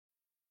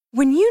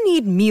When you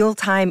need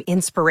mealtime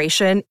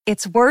inspiration,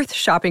 it's worth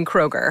shopping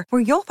Kroger,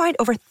 where you'll find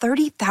over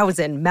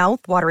 30,000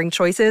 mouth-watering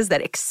choices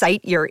that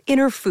excite your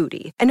inner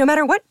foodie. And no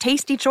matter what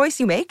tasty choice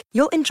you make,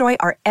 you'll enjoy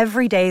our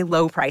everyday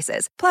low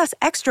prices, plus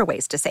extra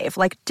ways to save,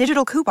 like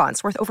digital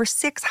coupons worth over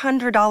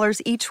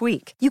 $600 each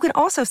week. You can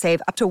also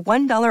save up to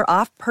 $1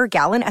 off per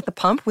gallon at the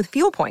pump with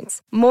fuel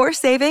points. More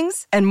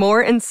savings and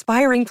more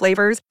inspiring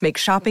flavors make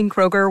shopping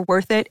Kroger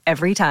worth it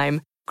every time.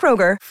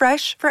 Kroger,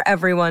 fresh for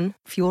everyone.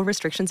 Fuel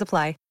restrictions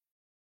apply.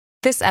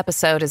 This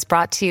episode is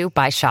brought to you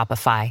by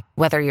Shopify.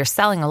 Whether you're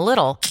selling a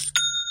little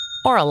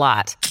or a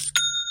lot,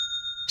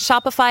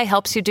 Shopify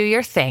helps you do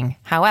your thing,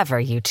 however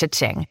you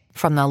cha-ching.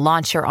 From the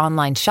launch your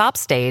online shop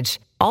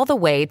stage, all the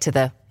way to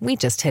the we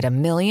just hit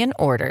 1 million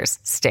orders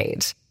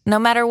stage. No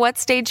matter what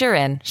stage you're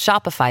in,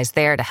 Shopify's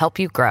there to help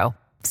you grow.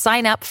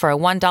 Sign up for a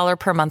 $1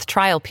 per month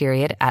trial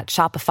period at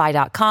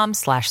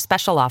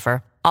shopify.com/special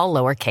offer, all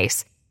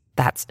lowercase.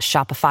 That's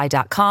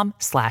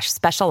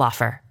shopify.com/special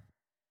offer.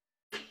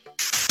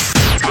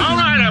 All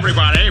right,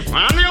 everybody,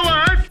 on the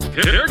alert.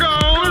 Here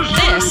goes.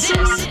 This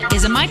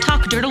is a My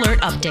Talk Dirt Alert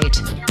update.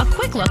 A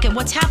quick look at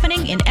what's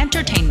happening in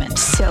entertainment.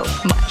 So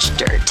much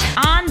dirt.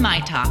 On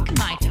My Talk.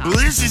 Well,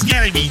 this is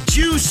going to be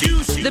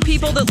juicy. The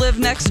people that live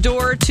next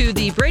door to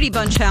the Brady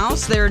Bunch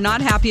house, they're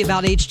not happy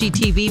about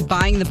HGTV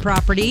buying the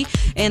property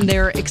and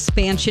their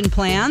expansion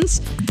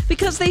plans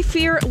because they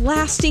fear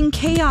lasting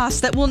chaos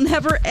that will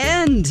never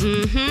end.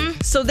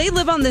 Mm-hmm. So they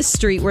live on this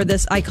street where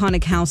this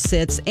iconic house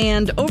sits,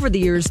 and over the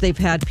years, they've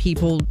had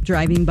people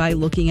driving by,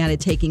 looking at it,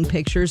 taking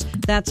pictures.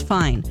 That's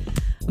fine.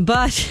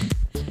 But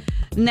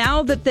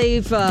now that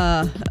they've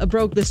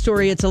broke the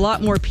story, it's a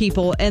lot more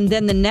people. And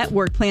then the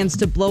network plans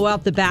to blow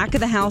out the back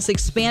of the house,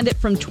 expand it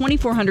from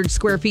 2,400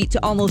 square feet to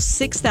almost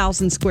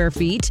 6,000 square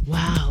feet.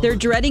 Wow. They're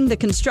dreading the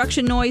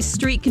construction noise,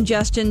 street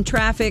congestion,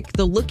 traffic,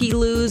 the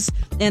looky-loos,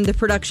 and the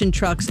production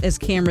trucks as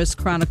cameras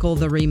chronicle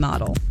the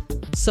remodel.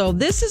 So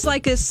this is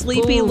like a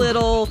sleepy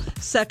little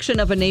section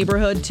of a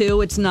neighborhood,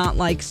 too. It's not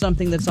like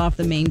something that's off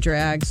the main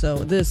drag. So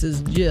this is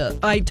just,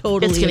 I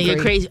totally It's going to agree.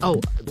 get crazy. Oh,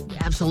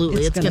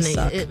 absolutely. It's gonna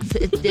suck. And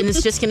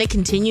it's just going to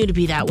continue to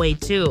be that way,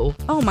 too.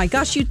 Oh, my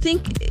gosh. You'd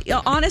think,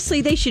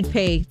 honestly, they should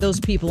pay those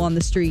people on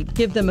the street.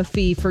 Give them a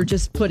fee for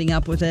just putting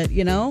up with it,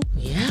 you know?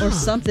 Yeah. Or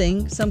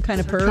something. Some kind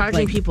of perk.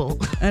 Charging like, people.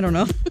 I don't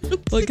know.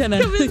 What kind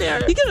of? Come in there.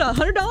 You get a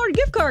 $100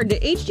 gift card to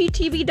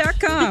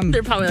HGTV.com.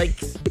 They're probably like,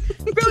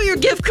 bro, your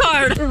gift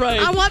card.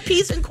 Right. I want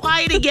peace and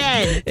quiet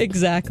again.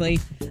 Exactly.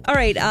 All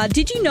right.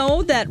 Did you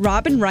know that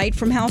Robin Wright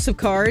from House of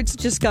Cards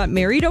just got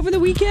married over the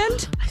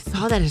weekend? I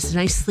saw that. It's a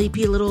nice,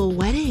 sleepy little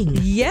wedding.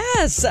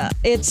 Yes.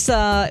 It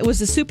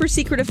was a super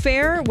secret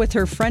affair with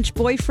her French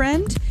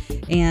boyfriend.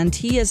 And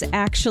he is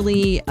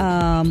actually,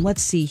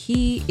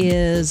 he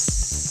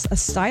is a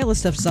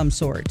stylist of some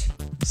sort.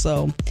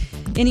 So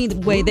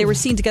anyway, they were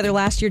seen together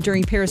last year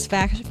during Paris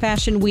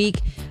Fashion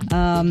Week.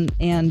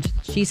 And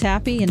she's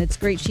happy, and it's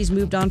great she's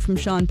moved on from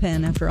Sean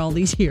Penn after all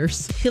these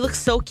years. She looks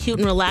so cute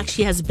and relaxed.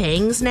 She has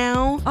bangs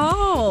now.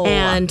 Oh.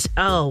 And,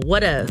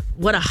 what a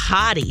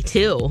hottie,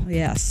 too.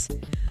 Yes.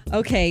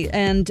 Okay,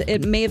 and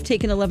it may have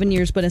taken 11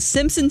 years, but a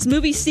Simpsons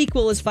movie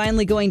sequel is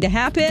finally going to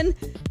happen.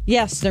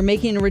 Yes, they're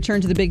making a return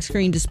to the big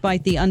screen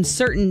despite the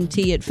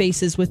uncertainty it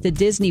faces with the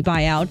Disney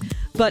buyout.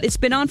 But it's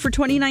been on for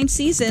 29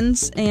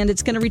 seasons, and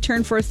it's going to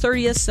return for a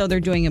 30th, so they're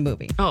doing a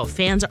movie. Oh,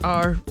 fans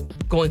are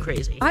going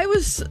crazy. I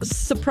was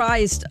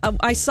surprised.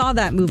 I saw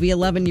that movie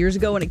 11 years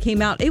ago when it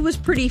came out. It was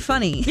pretty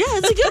funny. Yeah,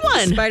 it's a good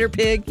one. Spider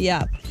Pig,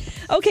 yeah.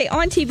 Okay,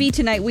 on TV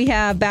tonight we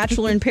have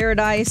Bachelor in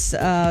Paradise.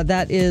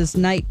 That is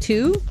night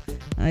 2.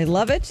 I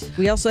love it.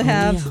 We also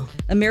have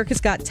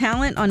America's Got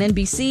Talent on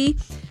NBC.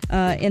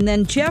 And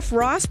then Jeff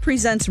Ross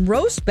presents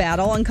Roast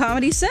Battle on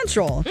Comedy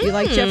Central. If you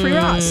like Jeffrey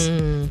Ross.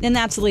 And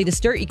that's the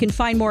latest dirt. You can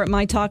find more at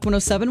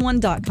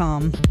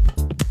mytalk1071.com.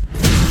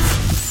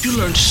 You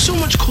learned so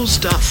much cool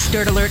stuff.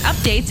 Dirt Alert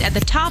updates at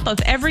the top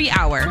of every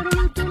hour.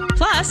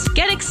 Plus,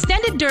 get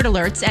extended Dirt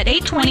Alerts at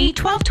 8:20,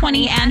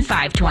 12:20, and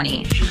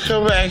 5:20.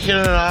 Come back in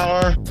an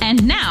hour.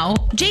 And now,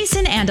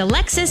 Jason and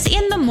Alexis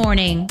in the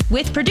morning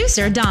with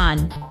producer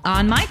Don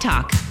on My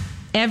Talk.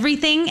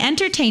 Everything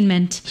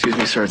entertainment. Excuse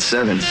me, sir, it's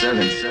 7.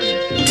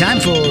 Time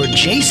for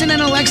Jason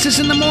and Alexis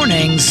in the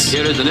mornings.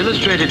 Here is an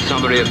illustrated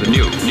summary of the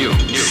new.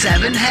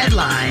 7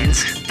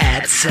 headlines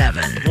at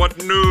 7. What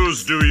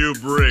news do you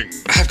bring?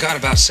 I've got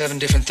about 7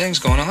 different things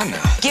going on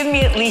now. Give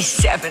me at least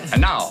 7.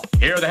 And now,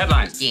 here are the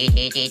headlines.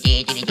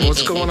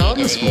 What's going on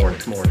this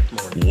morning?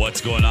 What's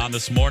going on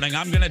this morning?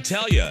 I'm going to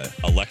tell you.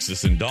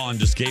 Alexis and Dawn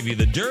just gave you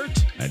the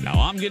dirt, and now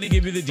I'm going to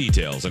give you the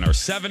details. And our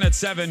 7 at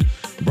 7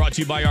 brought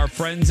to you by our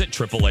friends at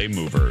AAA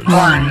Movers. 1.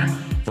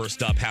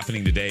 First up,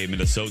 happening today,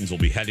 Minnesotans will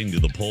be heading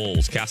to the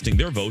polls, casting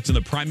their votes in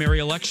the primary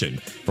election.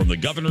 From the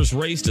governor's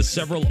race to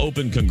several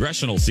open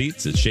congressional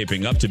seats, it's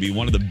shaping up to be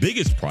one of the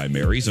biggest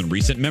primaries in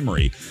recent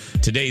memory.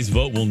 Today's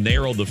vote will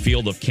narrow the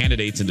field of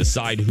candidates and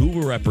decide who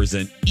will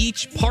represent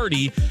each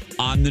party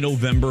on the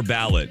November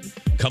ballot.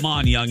 Come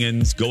on,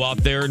 youngins, go out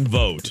there and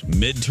vote.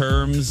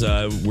 Midterms,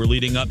 we're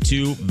leading up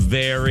to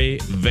very,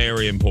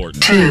 very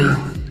important. 2.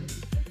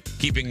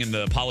 Keeping in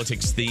the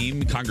politics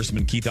theme,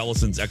 Congressman Keith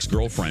Ellison's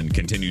ex-girlfriend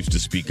continues to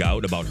speak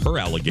out about her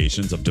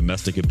allegations of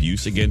domestic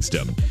abuse against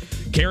him.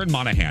 Karen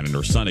Monahan and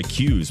her son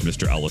accused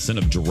Mr. Ellison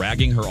of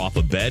dragging her off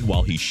a bed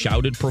while he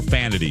shouted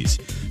profanities.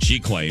 She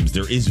claims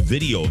there is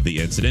video of the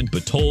incident,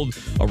 but told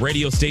a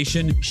radio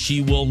station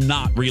she will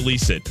not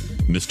release it.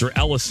 Mr.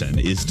 Ellison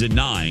is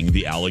denying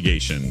the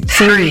allegations.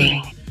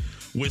 3.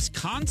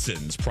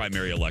 Wisconsin's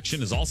primary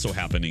election is also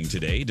happening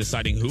today,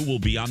 deciding who will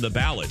be on the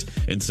ballot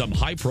in some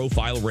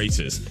high-profile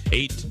races.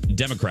 8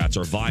 Democrats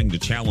are vying to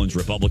challenge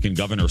Republican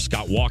Governor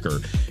Scott Walker.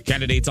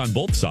 Candidates on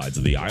both sides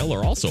of the aisle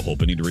are also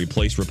hoping to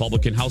replace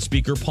Republican House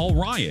Speaker Paul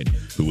Ryan,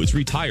 who is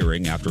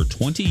retiring after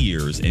 20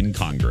 years in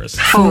Congress.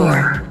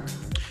 4.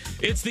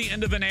 It's the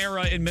end of an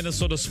era in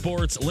Minnesota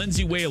sports.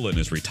 Lindsay Whalen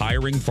is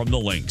retiring from the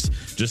Lynx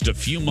just a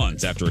few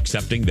months after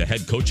accepting the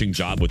head coaching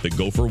job with the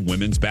Gopher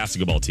women's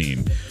basketball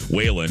team.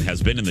 Whalen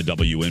has been in the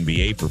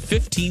WNBA for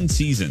 15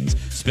 seasons,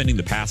 spending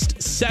the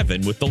past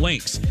 7 with the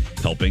Lynx,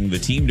 helping the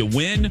team to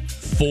win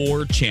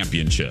 4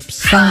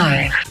 championships.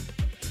 5.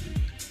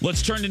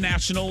 Let's turn to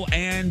national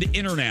and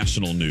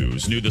international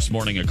news. New this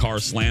morning, a car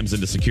slams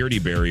into security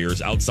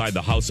barriers outside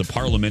the House of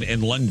Parliament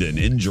in London,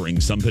 injuring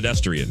some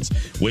pedestrians.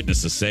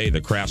 Witnesses say the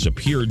crash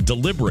appeared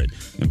deliberate,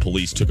 and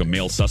police took a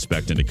male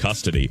suspect into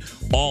custody.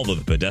 All of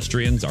the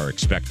pedestrians are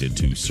expected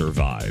to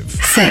survive.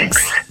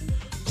 6.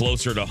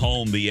 Closer to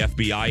home, the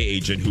FBI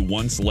agent who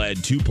once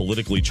led 2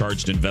 politically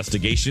charged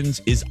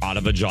investigations is out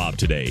of a job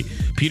today.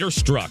 Peter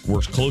Strzok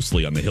works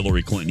closely on the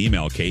Hillary Clinton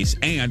email case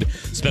and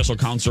Special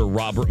Counsel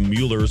Robert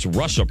Mueller's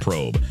Russia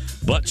probe.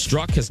 But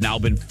Strzok has now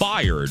been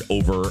fired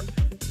over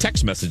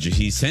text messages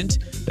he sent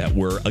that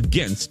were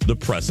against the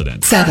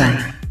president.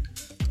 7.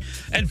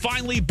 And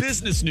finally,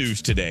 business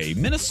news today.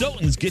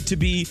 Minnesotans get to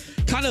be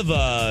kind of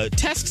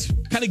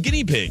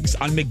guinea pigs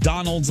on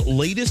McDonald's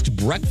latest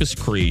breakfast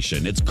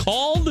creation. It's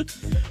called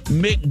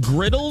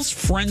McGriddles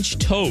French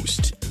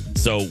Toast.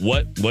 So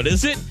what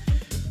is it?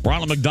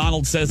 Ronald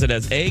McDonald says it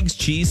has eggs,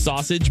 cheese,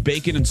 sausage,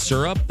 bacon, and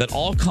syrup that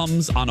all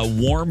comes on a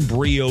warm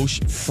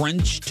brioche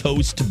French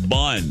toast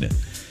bun.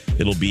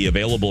 It'll be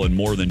available in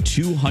more than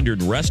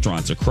 200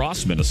 restaurants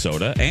across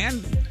Minnesota.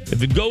 And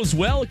if it goes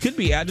well, it could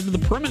be added to the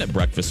permanent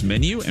breakfast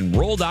menu and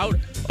rolled out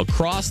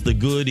across the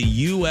good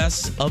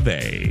U.S. of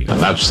A. And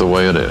that's the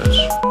way it is.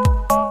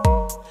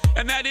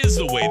 And that is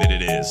the way that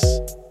it is.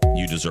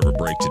 You deserve a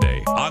break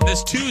today. On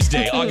this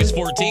Tuesday, August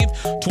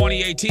 14th,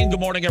 2018. Good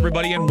morning,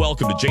 everybody, and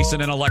welcome to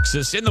Jason and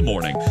Alexis in the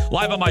Morning.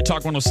 Live on My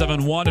Talk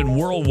 1071 and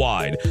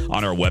worldwide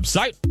on our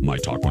website,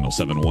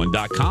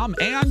 mytalk1071.com,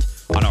 and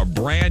on our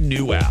brand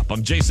new app.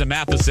 I'm Jason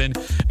Matheson,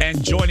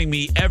 and joining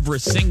me every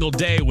single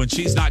day when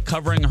she's not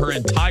covering her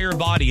entire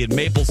body in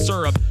maple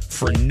syrup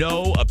for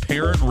no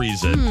apparent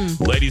reason.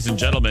 Ladies and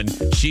gentlemen,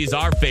 she's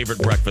our favorite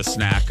breakfast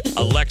snack,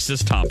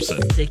 Alexis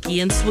Thompson.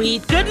 Sticky and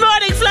sweet. Good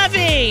morning,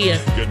 Fluffy.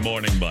 Good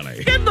morning, Bunny.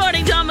 Good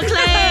morning, John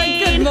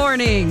McClain. Good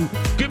morning.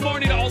 Good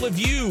morning to all of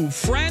you.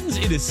 Friends,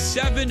 it is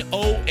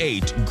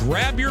 7:08.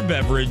 Grab your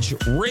beverage,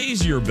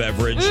 raise your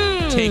beverage,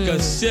 take a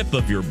sip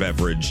of your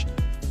beverage,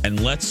 and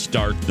let's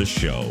start the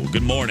show.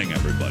 Good morning,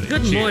 everybody.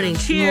 Good morning.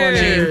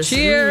 Cheers.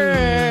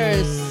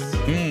 Cheers.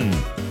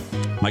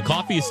 My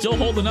coffee is still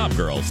holding up,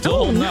 girl.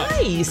 Still holding up.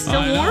 Nice.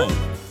 Still warm?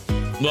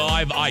 Well, I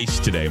have ice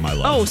today, my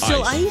love. Oh,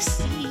 still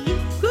ice?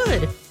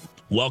 Good.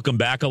 Welcome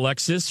back,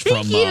 Alexis,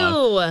 Thank from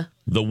you.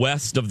 The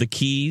west of the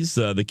Keys,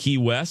 the Key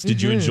West.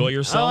 Did you enjoy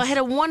yourself? Oh, I had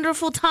a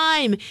wonderful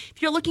time. If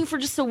you're looking for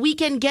just a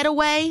weekend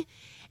getaway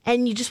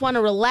and you just want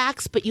to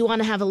relax, but you want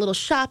to have a little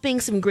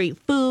shopping, some great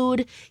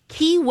food,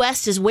 Key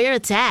West is where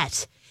it's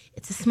at.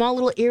 It's a small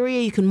little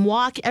area. You can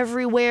walk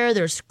everywhere.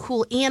 There's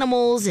cool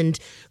animals and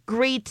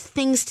great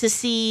things to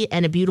see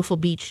and a beautiful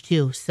beach,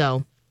 too.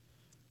 So,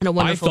 and a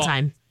wonderful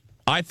time.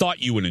 I thought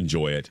you would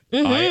enjoy it. I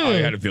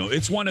had a feeling.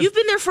 It's one of You've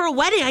been there for a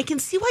wedding. I can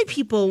see why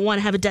people want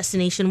to have a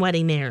destination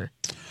wedding there.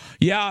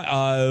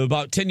 Yeah,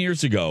 about 10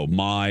 years ago,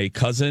 my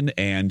cousin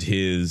and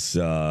his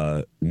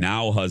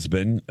now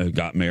husband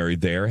got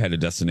married there, had a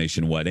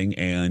destination wedding,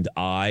 and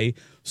I,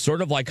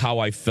 sort of like how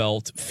I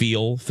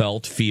feel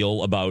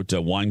about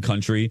wine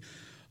country,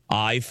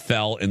 I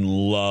fell in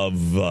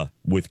love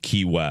with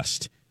Key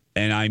West.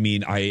 And I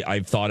mean,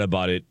 I've thought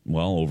about it,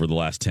 well, over the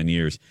last 10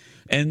 years.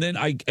 And then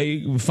I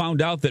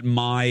found out that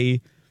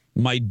my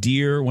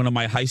dear, one of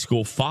my high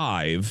school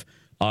 5,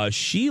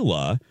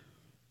 Sheila,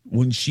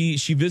 when she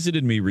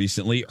visited me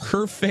recently,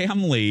 her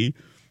family,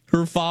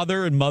 her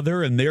father and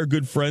mother and their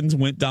good friends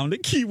went down to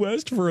Key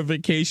West for a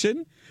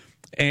vacation.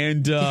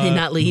 And did they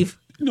not leave?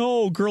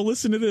 No, girl,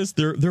 listen to this.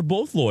 They're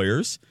both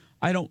lawyers.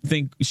 I don't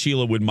think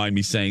Sheila would mind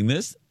me saying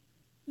this.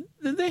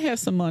 They have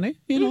some money.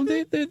 You know,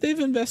 they've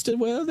invested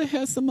well. They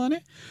have some money.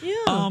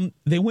 Yeah.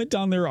 They went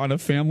down there on a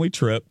family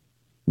trip,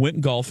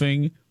 went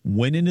golfing,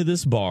 went into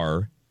this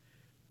bar,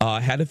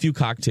 had a few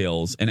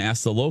cocktails, and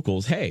asked the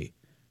locals, hey,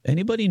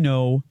 anybody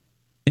know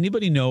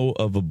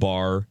of a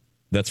bar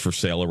that's for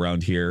sale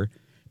around here?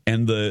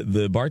 And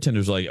the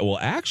bartender's like, well,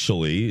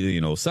 actually, you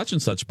know, such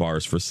and such bar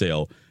is for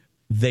sale.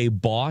 they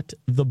bought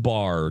the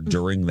bar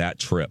during that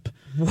trip.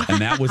 Wow.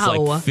 And that was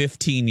like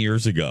 15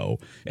 years ago.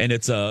 And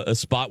it's a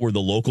spot where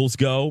the locals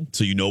go,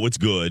 so you know it's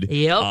good.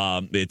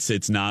 Yep.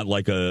 It's not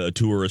like a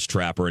tourist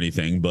trap or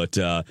anything, but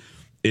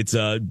it's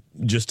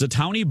just a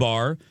towny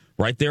bar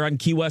right there on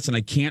Key West, and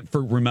I can't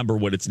remember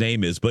what its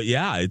name is. But,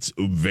 yeah, it's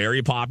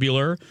very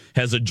popular,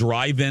 has a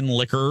drive-in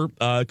liquor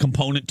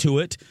component to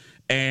it.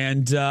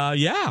 And,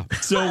 yeah,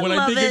 so when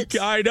I think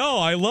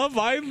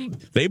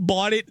they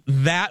bought it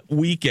that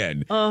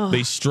weekend. Oh.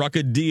 They struck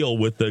a deal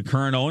with the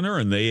current owner,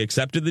 and they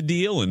accepted the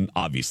deal. And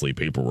obviously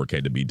paperwork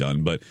had to be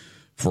done, but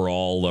for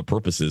all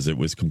purposes, it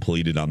was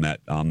completed on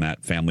that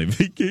family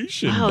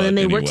vacation. Oh, and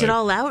they worked it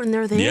all out, and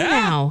they're there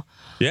now.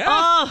 Yeah.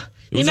 Oh,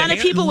 the amount of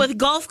people with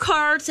golf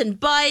carts and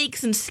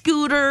bikes and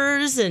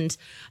scooters, and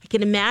I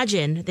can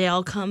imagine they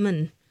all come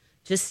and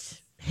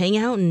just hang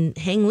out and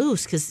hang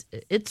loose because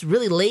it's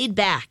really laid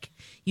back.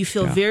 You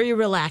feel very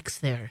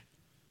relaxed there.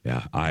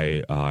 Yeah,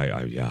 I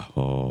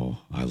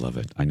love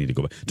it. I need to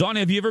go back. Dawn,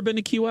 have you ever been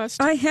to Key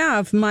West? I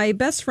have. My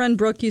best friend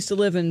Brooke used to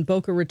live in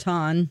Boca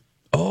Raton.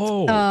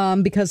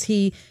 Oh. Because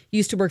he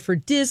used to work for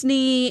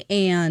Disney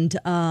and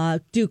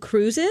do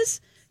cruise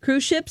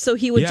ships. So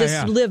he would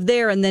live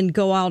there and then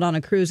go out on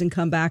a cruise and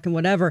come back and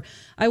whatever.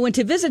 I went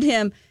to visit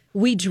him.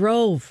 We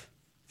drove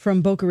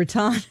from Boca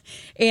Raton.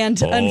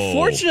 And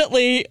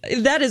unfortunately,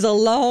 that is a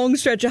long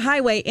stretch of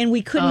highway, and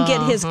we couldn't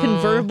get his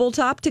convertible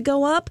top to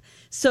go up.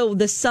 So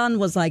the sun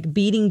was like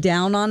beating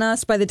down on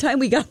us. By the time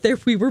we got there,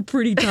 we were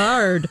pretty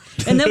tired.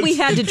 And then we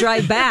had to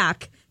drive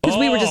back because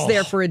we were just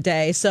there for a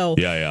day. So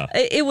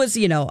it was,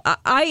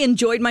 I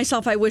enjoyed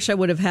myself. I wish I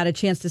would have had a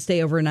chance to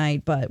stay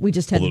overnight, but we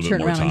just had to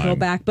turn around and go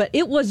back. But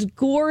it was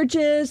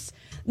gorgeous.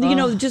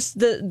 Just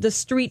the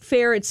street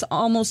fair. It's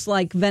almost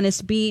like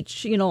Venice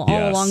Beach, all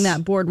along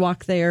that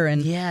boardwalk there.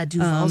 And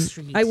Duval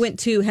Street. I went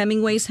to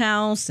Hemingway's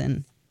house,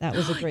 and that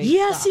was a great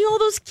stop. See all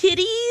those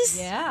kitties?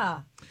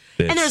 Yeah.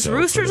 And there's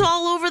roosters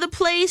all over the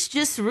place,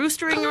 just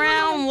roostering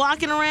around,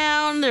 walking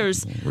around.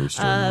 There's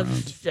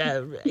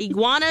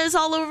iguanas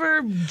all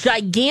over,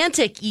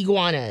 gigantic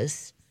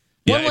iguanas.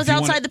 One was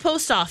outside the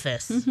post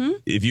office. Mm-hmm.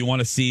 If you want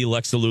to see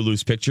Lex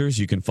Lulu's pictures,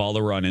 you can follow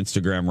her on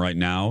Instagram right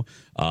now,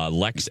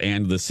 Lex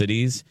and the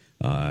Cities.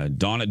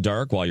 Dawn at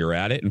Dark while you're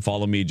at it, and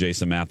follow me,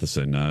 Jason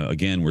Matheson.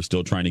 Again, we're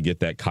still trying to get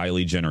that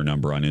Kylie Jenner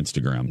number on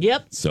Instagram.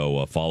 Yep.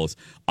 So follow us.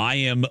 I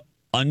am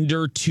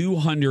under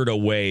 200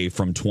 away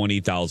from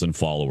 20,000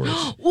 followers.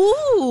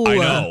 Ooh. I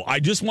know. I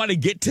just want to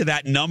get to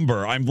that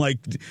number. I'm like,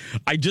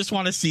 I just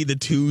want to see the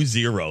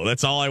 20.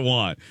 That's all I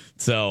want.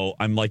 So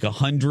I'm like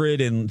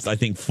 100 and I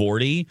think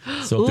 40.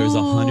 So if there's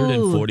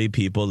 140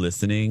 people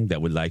listening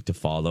that would like to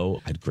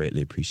follow, I'd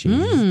greatly appreciate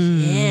it.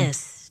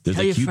 Yes. There's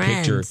Tell a your cute friends.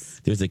 picture.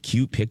 There's a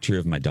cute picture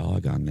of my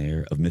dog on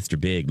there, of Mr.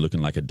 Big looking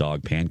like a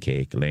dog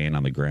pancake laying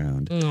on the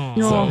ground.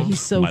 Oh,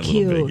 he's so my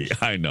cute. Little Biggie.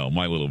 I know,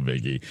 my little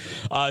Biggie.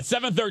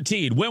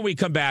 7:13. When we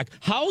come back,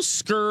 how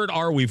scared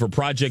are we for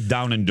Project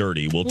Down and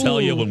Dirty? We'll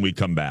tell you when we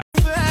come back.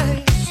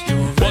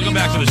 Welcome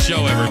back to the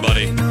show,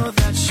 everybody.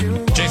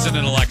 Jason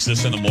and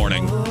Alexis in the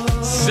morning.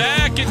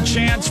 Second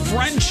Chance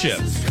Friendship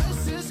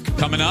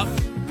coming up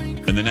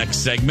in the next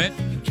segment.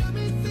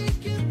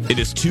 It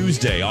is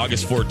Tuesday,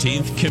 August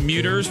 14th.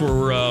 Commuters,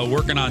 we're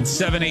working on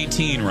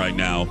 718 right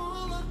now.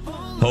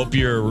 Hope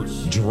your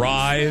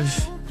drive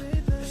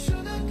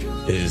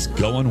is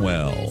going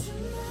well.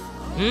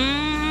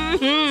 Mm-hmm.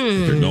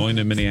 If you're going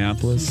to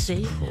Minneapolis,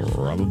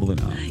 probably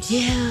not.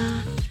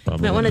 Yeah.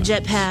 Probably Might want a not.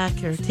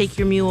 jetpack or take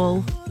your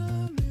mule.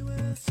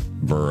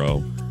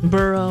 Burrow.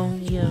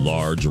 Yeah.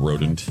 Large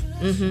rodent.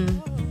 Mm-hmm.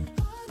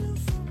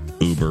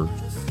 Uber.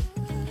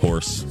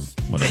 Horse.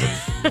 Whatever.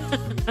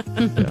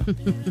 Yeah.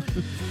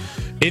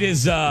 It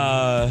is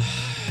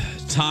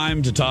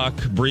time to talk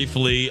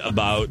briefly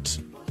about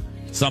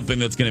something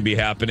that's going to be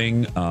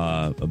happening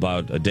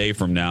about a day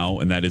from now,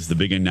 and that is the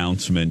big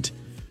announcement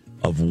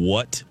of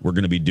what we're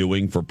going to be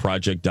doing for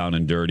Project Down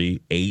and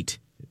Dirty 8.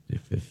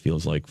 It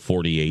feels like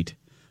 48,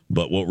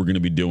 but what we're going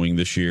to be doing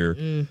this year.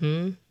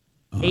 Mm-hmm.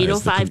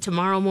 8:05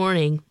 tomorrow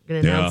morning.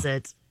 We're going to announce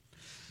it.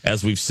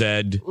 As we've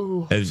said,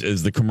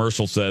 as the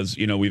commercial says,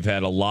 we've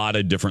had a lot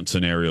of different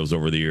scenarios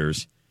over the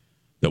years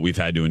that we've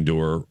had to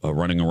endure.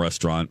 Running a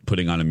restaurant,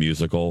 putting on a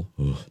musical,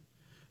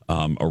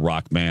 a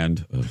rock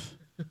band,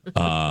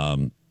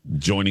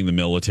 joining the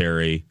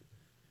military,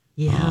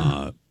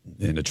 in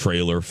a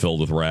trailer filled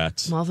with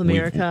rats. Mall of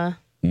America.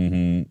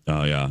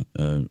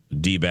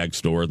 D-bag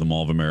store at the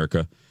Mall of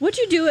America. What'd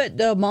you do at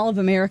the Mall of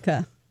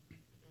America?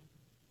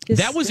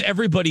 That was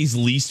everybody's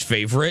least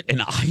favorite,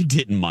 and I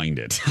didn't mind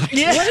it. What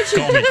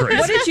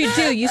did you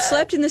do? You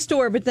slept in the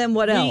store, but then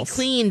what else? We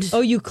cleaned. Oh,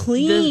 you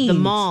cleaned the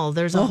mall.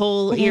 There's a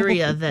whole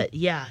area that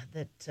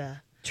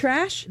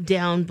trash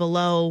down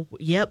below.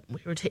 Yep, we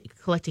were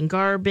collecting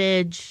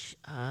garbage,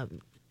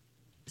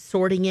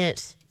 sorting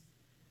it.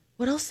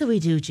 What else did we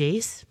do,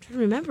 Jace? I'm trying to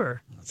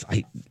remember.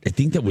 I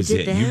think that was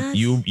it. That?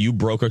 You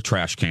broke a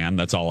trash can.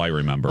 That's all I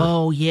remember.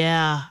 Oh,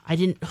 yeah. I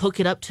didn't hook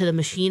it up to the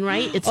machine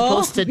right. It's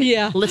supposed to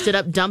lift it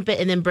up, dump it,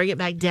 and then bring it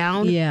back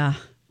down. Yeah.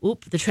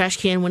 oop, the trash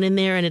can went in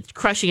there and it's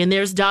crushing. And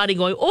there's Donnie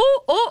going,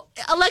 oh,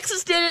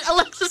 Alexis did it.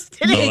 Alexis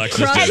did it.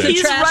 Alexis did it.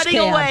 He's running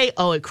away.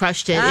 Oh, it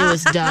crushed it. It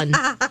was done.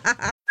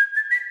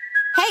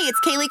 Hey, it's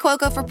Kaylee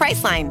Cuoco for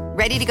Priceline.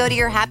 Ready to go to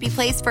your happy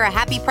place for a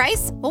happy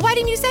price? Well, why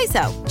didn't you say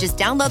so? Just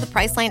download the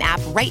Priceline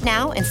app right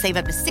now and save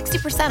up to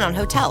 60% on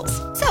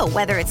hotels. So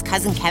whether it's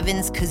Cousin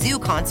Kevin's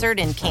Kazoo Concert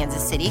in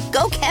Kansas City,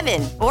 go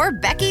Kevin, or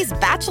Becky's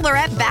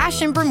Bachelorette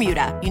Bash in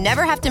Bermuda, you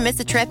never have to miss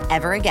a trip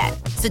ever again.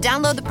 So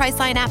download the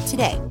Priceline app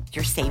today.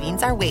 Your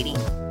savings are waiting.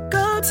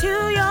 Go to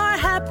your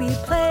happy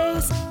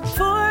place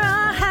for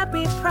a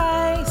happy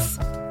price.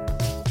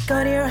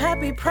 Go to your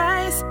happy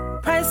price,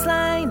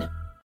 Priceline.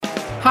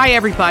 Hi,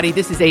 everybody.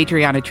 This is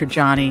Adriana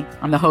Trajani.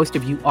 I'm the host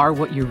of You Are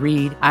What You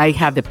Read. I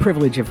have the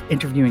privilege of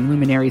interviewing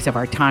luminaries of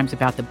our times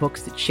about the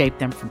books that shaped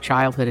them from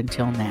childhood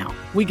until now.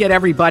 We get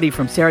everybody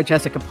from Sarah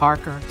Jessica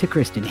Parker to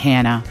Kristen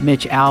Hanna,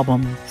 Mitch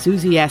Albom,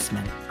 Susie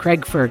Essman,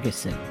 Craig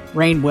Ferguson,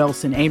 Rainn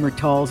Wilson, Amor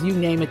Tolls, you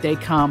name it, they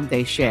come,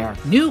 they share.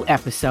 New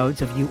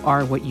episodes of You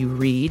Are What You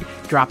Read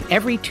drop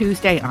every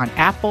Tuesday on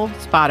Apple,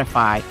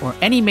 Spotify, or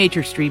any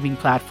major streaming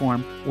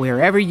platform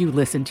wherever you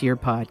listen to your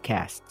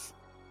podcasts.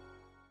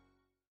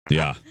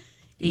 Yeah.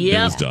 It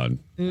was done.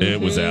 Mm-hmm. It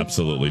was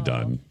absolutely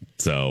done.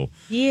 So.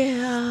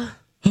 Yeah.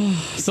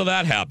 So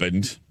that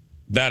happened.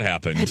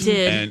 It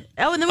did.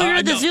 And then we were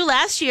at the zoo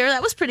last year.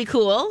 That was pretty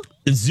cool.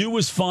 The zoo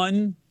was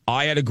fun.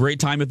 I had a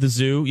great time at the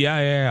zoo.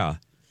 Yeah.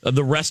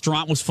 The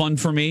restaurant was fun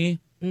for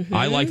me. Mm-hmm.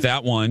 I liked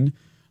that one.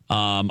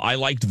 I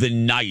liked the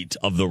night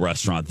of the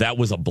restaurant. That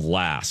was a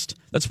blast.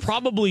 That's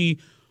probably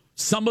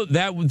some of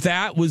that.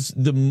 That was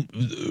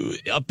the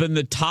up in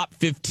the top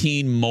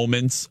 15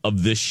 moments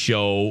of this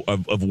show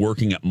of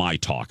working at My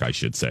Talk, I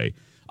should say.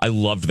 I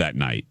loved that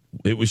night.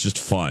 It was just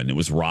fun. It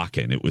was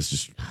rocking. It was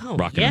just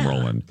rocking and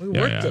rolling. We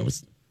worked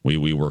it.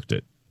 We worked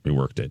it. We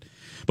worked it.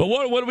 But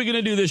what are we going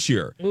to do this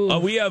year?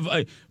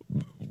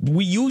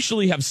 We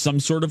usually have some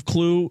sort of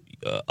clue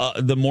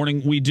the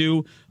morning we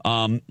do.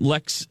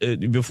 Lex,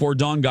 before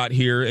Dawn got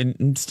here,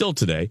 and still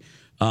today,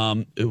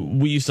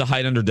 we used to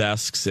hide under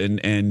desks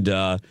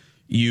and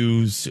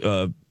use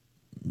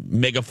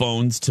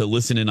megaphones to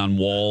listen in on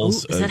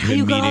walls. Is that how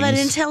you got all that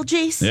intel,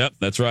 Jace? Yep,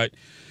 that's right.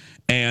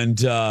 And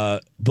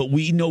but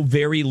we know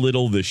very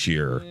little this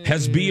year.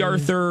 Has B.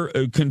 Arthur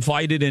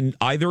confided in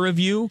either of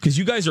you? Because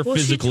you guys are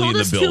physically in the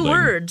building. She told us 2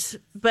 words,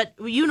 but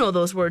you know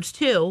those words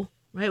too,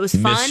 right? It was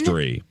fun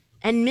mystery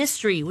and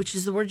mystery, which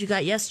is the word you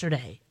got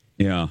yesterday.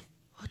 Yeah.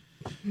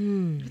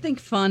 I think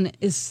fun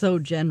is so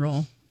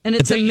general. And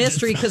it's a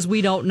mystery because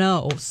we don't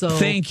know. So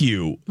Thank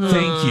you.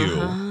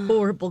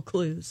 Horrible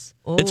clues.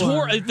 It's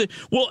horrible.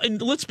 Well,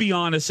 and let's be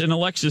honest, and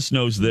Alexis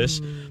knows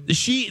this.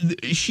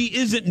 She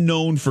isn't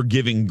known for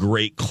giving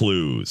great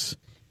clues.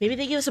 Maybe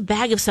they give us a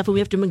bag of stuff and we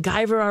have to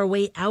MacGyver our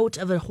way out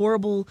of a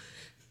horrible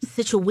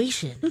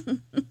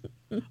situation.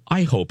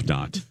 I hope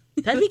not.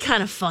 That'd be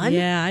kind of fun.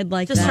 Yeah, I'd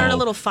like to start a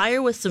little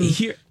fire with some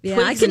twigs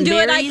I can and do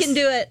berries. it. I can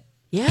do it.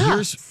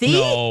 Yeah. See?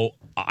 No,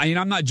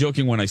 I'm not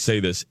joking when I say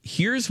this.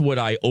 Here's what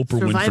I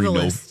Oprah Winfrey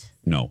know.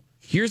 No.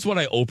 Here's what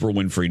I Oprah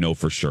Winfrey know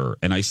for sure.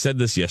 And I said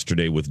this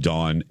yesterday with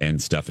Dawn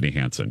and Stephanie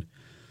Hansen.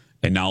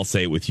 And now I'll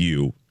say it with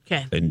you.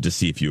 Okay. And to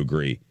see if you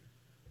agree.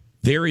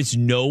 There is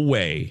no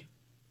way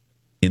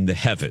in the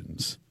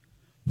heavens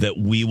that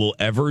we will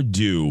ever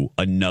do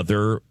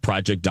another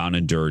Project Down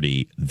and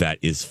Dirty that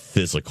is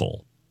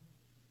physical.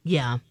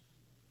 Yeah.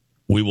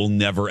 We will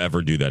never,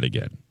 ever do that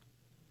again.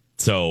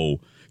 So,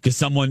 because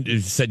someone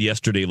said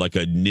yesterday, like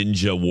a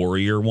Ninja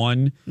Warrior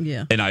one.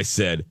 Yeah. And I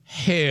said,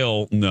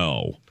 hell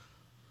no.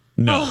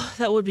 No. Oh,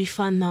 that would be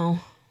fun, though.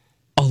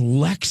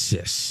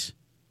 Alexis.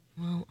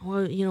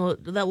 Well, you know,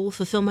 that will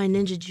fulfill my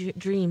ninja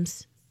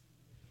dreams.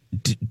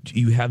 Do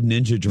you have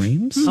ninja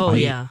dreams? Oh,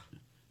 yeah.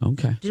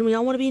 Okay. Didn't we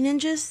all want to be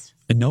ninjas?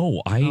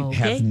 No, I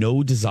have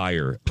no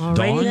desire. Alrighty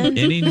Dawn, then.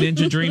 any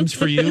ninja dreams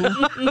for you?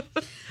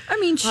 I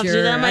mean, sure. I'll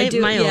do that I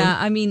do. my own. Yeah,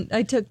 I mean,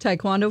 I took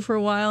Taekwondo for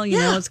a while. You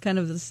know, it's kind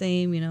of the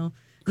same, you know.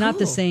 Not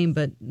the same,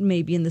 but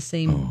maybe in the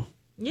same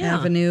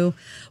avenue.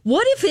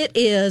 What if it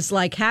is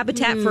like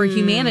Habitat for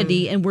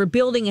Humanity and we're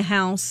building a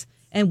house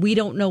and we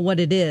don't know what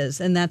it is,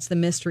 and that's the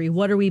mystery?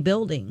 What are we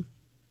building?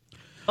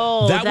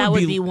 Oh, that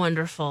would be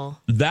wonderful.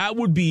 That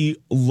would be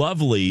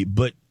lovely,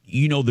 but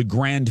you know, the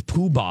Grand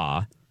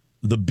Poobah,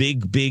 the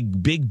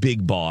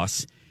big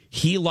boss,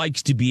 he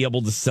likes to be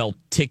able to sell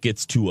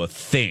tickets to a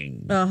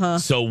thing. Uh-huh.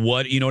 So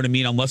what, you know what I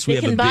mean? Unless we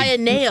can buy a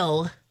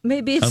nail.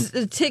 Maybe it's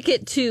a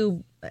ticket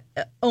to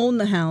own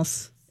the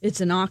house. It's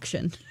an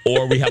auction.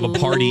 Or we have a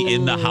party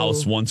in the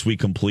house once we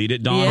complete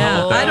it, Dawn.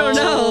 Yeah, I don't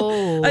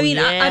know. I mean,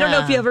 I don't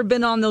know if you've ever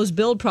been on those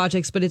build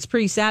projects, but it's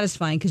pretty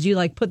satisfying because you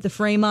like put the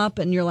frame up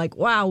and you're like,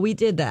 wow, we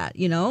did that,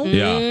 you know?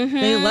 Yeah. Mm-hmm.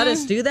 They let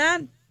us do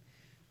that.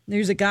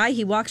 There's a guy,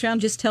 he walks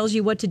around, just tells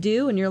you what to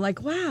do, and you're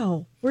like,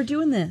 wow, we're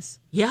doing this.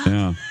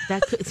 Yeah.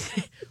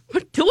 We're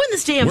doing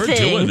this damn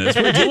thing. We're doing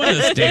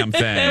this damn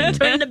thing.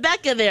 Turn the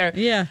Becca there.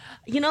 Yeah.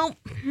 You know,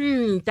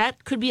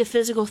 that could be a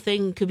physical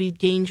thing, could be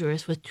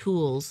dangerous with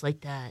tools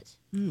like that.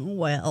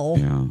 Well.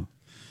 Yeah.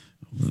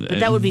 But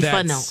that would be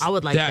fun, though. I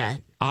would like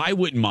that. I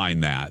wouldn't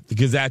mind that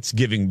because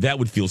that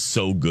would feel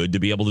so good to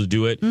be able to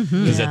do it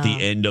because at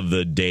the end of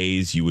the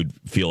days you would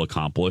feel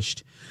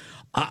accomplished.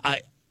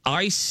 I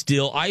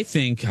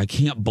think I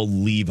can't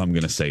believe I'm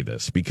going to say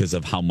this because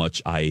of how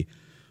much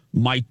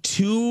my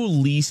two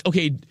least.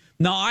 Okay,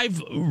 now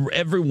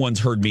everyone's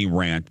heard me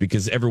rant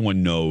because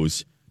everyone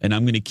knows, and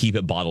I'm going to keep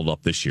it bottled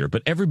up this year,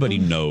 but everybody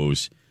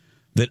knows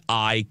that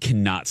I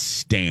cannot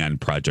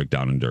stand Project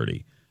Down and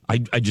Dirty.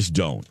 I just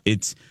don't.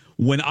 It's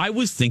when I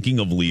was thinking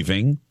of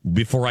leaving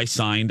before I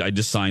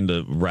just signed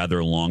a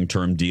rather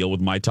long-term deal with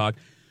My Talk.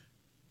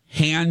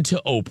 Hand to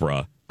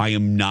Oprah. I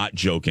am not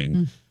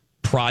joking.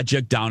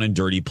 Project Down and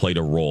Dirty played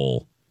a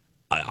role.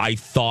 I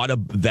thought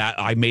of that.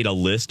 I made a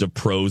list of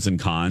pros and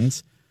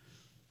cons.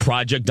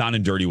 Project Down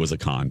and Dirty was a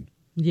con.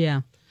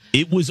 Yeah.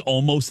 It was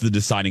almost the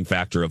deciding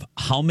factor of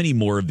how many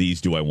more of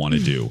these do I want to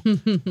do?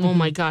 Oh,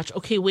 my gosh.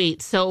 Okay,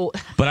 wait. So,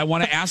 but I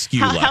want to ask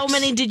you, Lex, how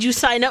many did you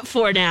sign up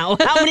for now?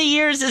 How many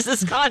years is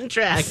this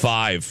contract?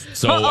 5.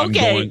 So I'm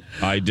going.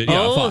 I did.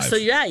 Yeah, 5. So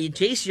yeah,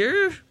 Jace,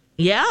 you're.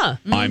 Yeah.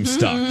 I'm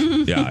stuck.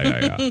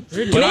 Yeah.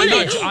 But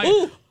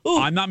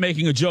I'm not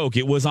making a joke.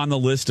 It was on the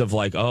list of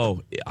like,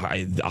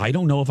 I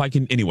don't know if I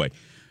can. Anyway,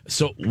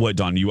 so what,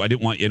 Dawn? I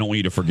don't want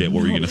you to forget what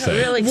were you going to say.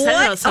 Really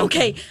what?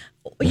 Okay.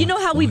 You know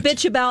how we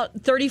bitch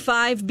about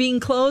 35 being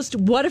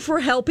closed? What if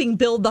we're helping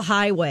build the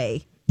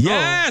highway?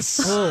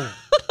 Yes. I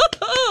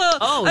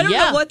don't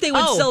know what they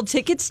would sell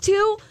tickets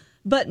to,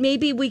 but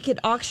maybe we could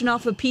auction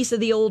off a piece of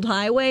the old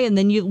highway and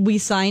then we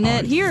sign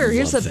it.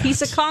 Here's a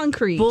piece of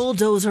concrete.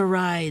 Bulldozer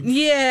rides.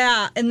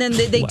 Yeah, and then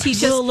they teach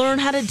us. We'll learn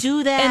how to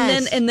do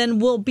that. And then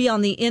we'll be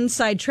on the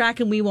inside track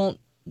and we won't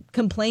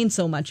complain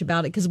so much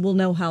about it because we'll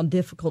know how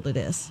difficult it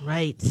is.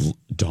 Right.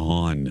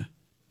 Dawn,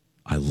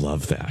 I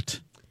love that.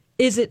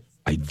 Is it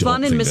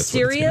fun and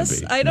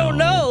mysterious? I don't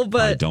know,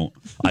 but I don't.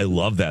 I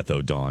love that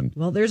though, Dawn.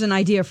 Well, there's an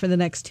idea for the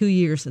next 2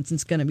 years since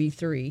it's going to be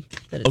 3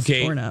 that it's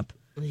torn up.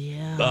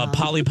 Yeah.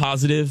 Polly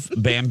Positive,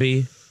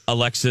 Bambi,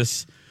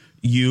 Alexis,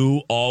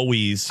 you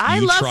always. I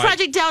love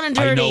Project Down and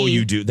Dirty. I know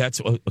you do. That's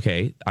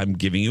okay. I'm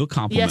giving you a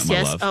compliment,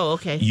 my love. Oh,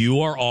 okay.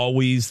 You are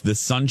always the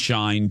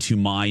sunshine to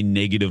my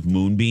negative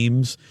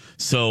moonbeams.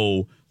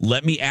 So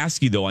let me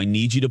ask you though. I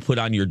need you to put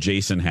on your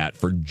Jason hat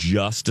for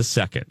just a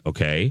second,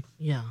 okay?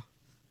 Yeah.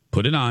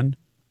 Put it on.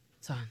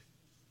 It's on.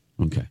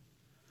 Okay.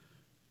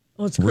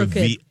 Oh, it's crooked.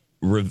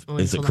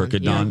 Is it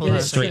crooked, Dawn? Yeah,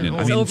 straighten it.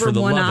 It's over for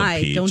the one love eye.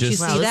 of Pete, Don't you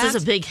see that? This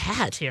is a big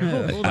hat here.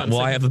 Hold on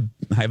I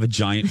have a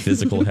giant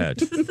physical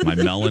head. My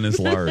melon is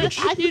large.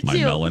 I do My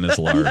too. melon is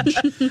large.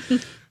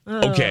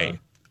 Okay.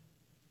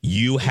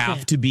 You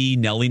have to be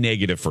Nelly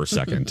negative for a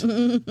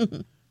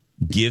second.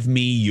 Give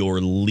me your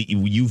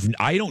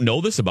I don't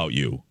know this about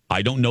you.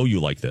 I don't know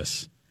you like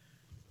this.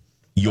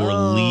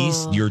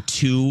 Your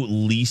 2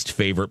 least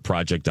favorite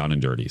Project Down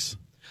and Dirties.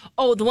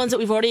 Oh, the ones that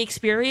we've already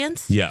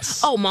experienced?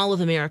 Yes. Oh, Mall of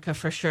America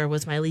for sure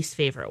was my least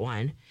favorite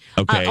one.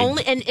 Okay.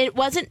 And it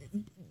wasn't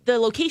the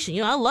location.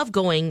 You know, I love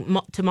going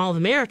to Mall of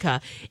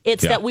America.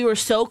 It's that we were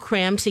so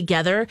crammed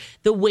together.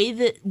 The way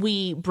that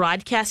we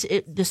broadcast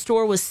it, the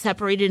store was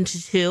separated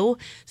into 2,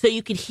 so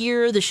you could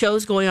hear the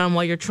shows going on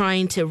while you're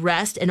trying to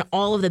rest, and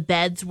all of the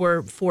beds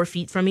were 4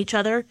 feet from each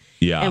other.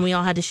 Yeah. And we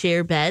all had to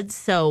share beds.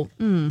 So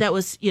that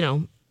was,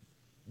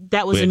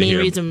 that was the main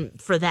reason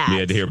for that. We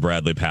had to hear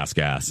Bradley pass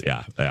gas.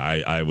 Yeah,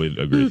 I would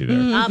agree with you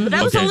there. But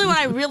that was the only one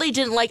I really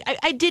didn't like.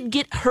 I did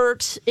get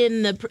hurt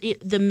in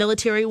the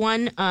military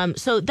one,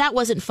 so that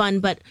wasn't fun.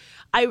 But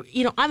I'm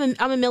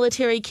a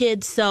military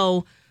kid,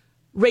 so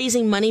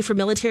raising money for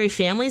military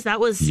families,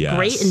 that was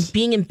great, and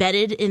being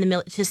embedded in the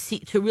military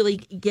to really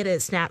get a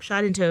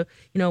snapshot into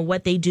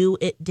what they do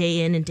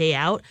day in and day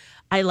out.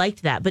 I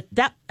liked that, but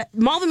that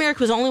Mall of America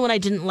was the only one I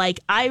didn't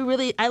like. I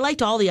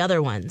liked all the other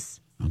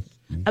ones.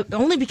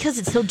 Only because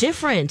it's so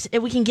different,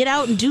 and we can get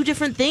out and do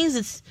different things.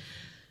 It's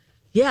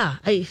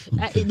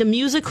the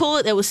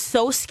musical that was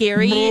so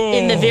scary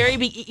in the very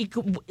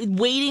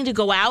waiting to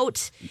go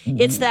out.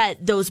 It's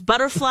those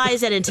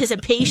butterflies, that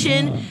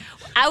anticipation.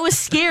 I was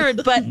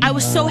scared, but I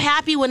was so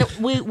happy when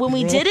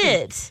we did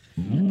it.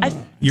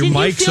 Your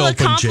mic's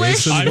open,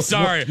 Jason. I'm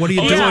sorry. What are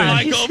you doing?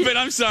 My mic open.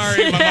 I'm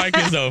sorry. My mic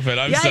is open.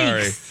 I'm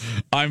sorry.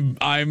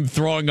 I'm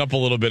throwing up a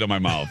little bit in my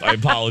mouth. I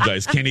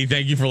apologize. Kenny,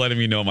 thank you for letting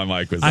me know my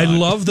mic was on. I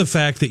love the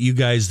fact that you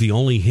guys, the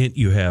only hint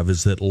you have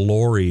is that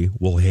Lori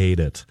will hate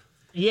it.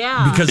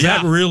 Yeah. Because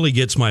that really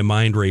gets my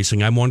mind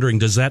racing. I'm wondering,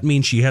 does that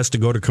mean she has to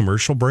go to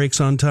commercial breaks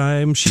on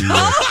time? She can't,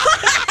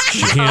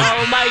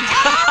 oh, my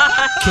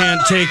God.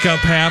 Can't take up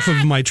half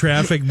of my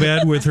traffic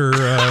bed with her,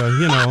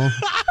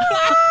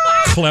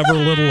 clever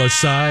little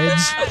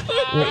asides.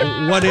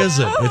 What is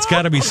it? It's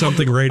got to be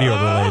something radio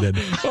related.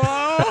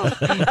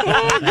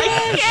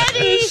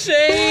 The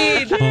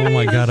shade. Oh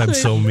my God, I'm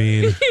so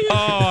mean. Oh,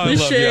 I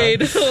love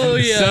shade. You. Oh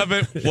yeah.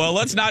 7. Well,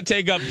 let's not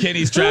take up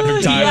Kenny's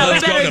traffic time. Yeah,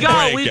 let's we better go.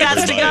 Break, We got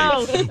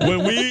everybody. to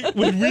go.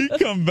 When we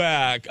come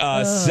back,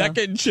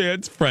 second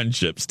chance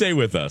friendship. Stay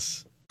with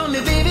us.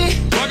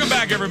 Welcome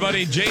back,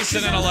 everybody.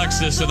 Jason and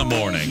Alexis in the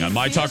morning on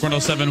My Talk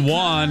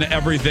 107.1,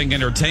 Everything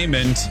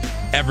Entertainment,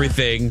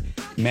 Everything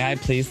May I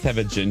please have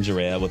a ginger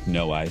ale with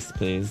no ice,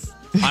 please?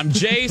 I'm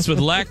Jace with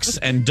Lex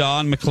and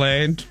Dawn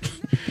McClain.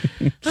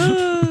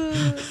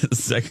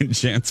 Second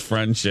chance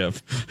friendship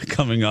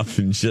coming up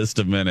in just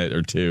a minute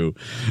or two.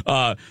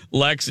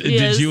 Lex,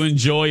 did you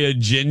enjoy a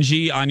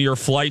gingy on your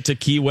flight to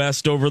Key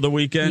West over the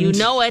weekend? You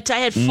know it. I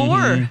had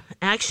 4,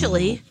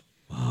 actually.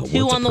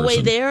 2 on the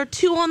way there,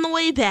 2 on the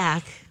way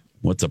back.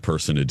 What's a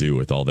person to do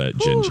with all that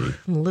gingy?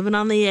 I'm living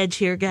on the edge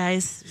here,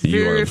 guys.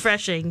 Very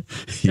refreshing.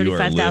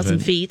 35,000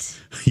 feet.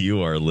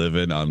 You are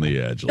living on the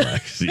edge,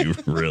 Lex. You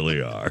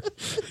really are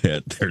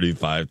at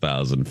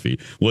 35,000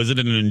 feet. Was it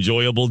an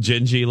enjoyable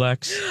gingy,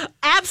 Lex?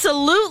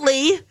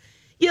 Absolutely. You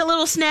get a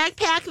little snack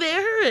pack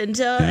there,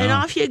 and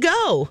off you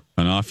go.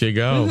 And off you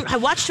go. I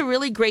watched a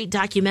really great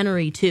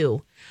documentary,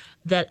 too,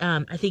 that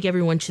I think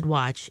everyone should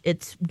watch.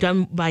 It's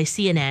done by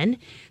CNN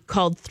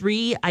called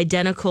 3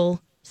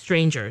 Identical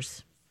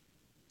Strangers.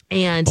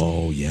 And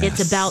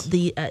it's about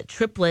the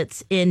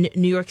triplets in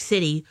New York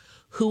City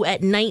who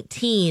at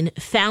 19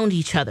 found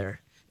each other.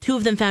 2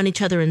 of them found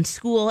each other in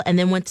school, and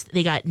then once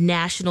they got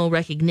national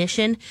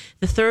recognition,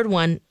 the third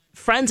one,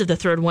 friends of the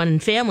third one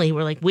and family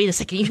were like, wait a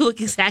second, you look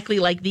exactly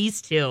like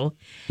these 2.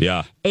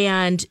 Yeah.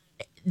 And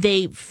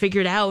they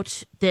figured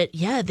out that,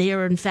 they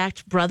are in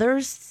fact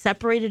brothers,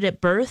 separated at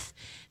birth,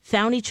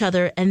 found each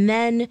other, and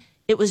then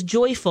it was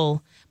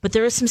joyful, but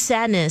there is some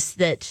sadness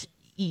that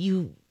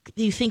you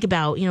think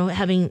about,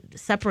 having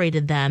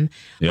separated them,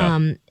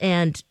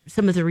 and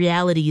some of the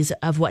realities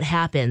of what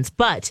happens.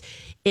 But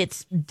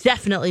it's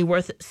definitely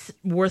worth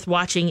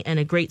watching and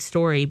a great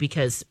story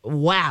because,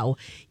 wow,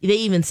 they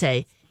even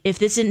say, if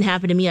this didn't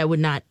happen to me, I would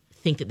not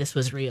think that this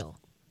was real.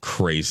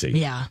 Crazy.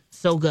 Yeah,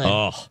 so good.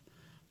 Oh,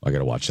 I got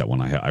to watch that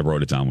one. I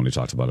wrote it down when we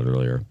talked about it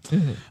earlier.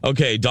 Mm-hmm.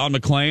 Okay, Dawn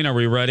McClain, are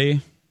we ready?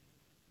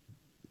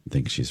 I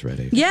think she's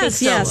ready.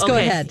 Yes, go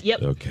ahead.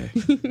 Yep. Okay.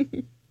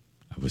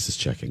 I was just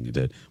checking.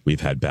 We've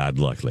had bad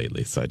luck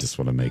lately, so I just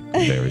want to make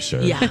very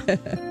sure. Yeah.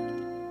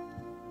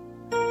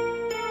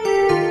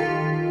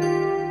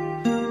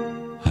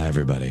 Hi,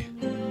 everybody.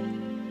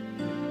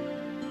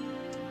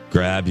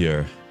 Grab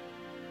your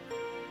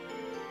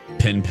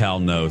pen pal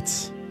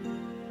notes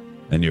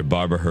and your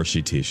Barbara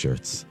Hershey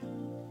t-shirts.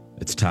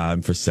 It's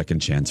time for Second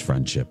Chance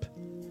Friendship.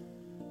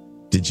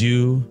 Did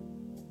you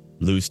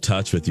lose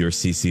touch with your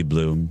CeCe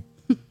Bloom?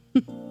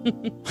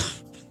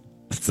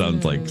 It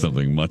sounds like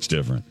something much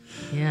different.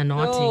 Yeah,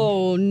 naughty.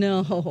 Oh,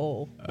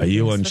 no. Are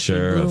you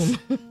unsure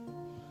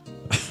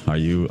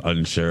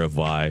of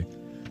why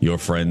your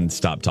friend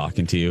stopped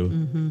talking to you?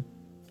 Mm-hmm.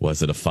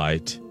 Was it a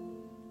fight?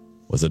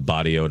 Was it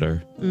body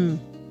odor?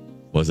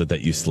 Was it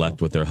that you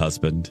slept with their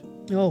husband?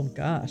 Oh,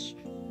 gosh.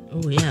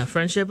 Oh, yeah.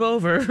 Friendship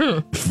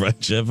over.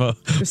 Friendship over.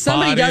 If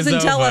somebody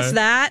doesn't tell us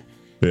that,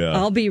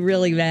 I'll be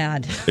really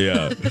mad.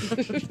 Yeah.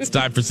 It's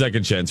time for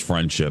Second Chance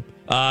Friendship.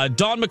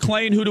 Dawn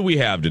McClain, who do we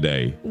have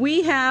today?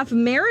 We have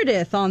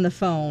Meredith on the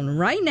phone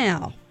right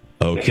now.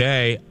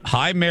 Okay.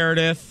 Hi,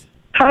 Meredith.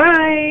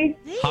 Hi.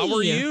 How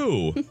are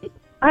you?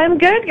 I'm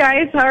good,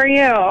 guys. How are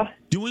you?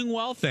 Doing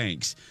well,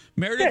 thanks.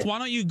 Meredith, why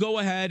don't you go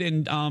ahead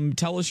and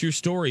tell us your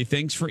story?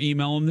 Thanks for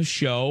emailing the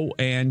show,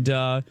 and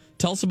tell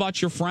us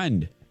about your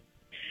friend.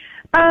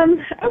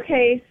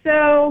 Okay,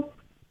 so,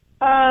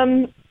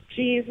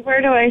 geez,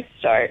 where do I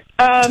start?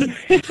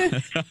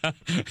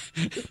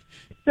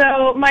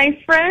 So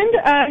my friend,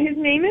 his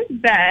name is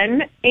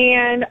Ben,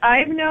 and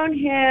I've known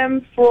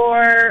him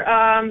for,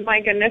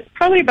 my goodness,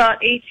 probably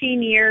about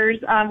 18 years.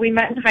 We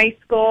met in high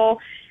school.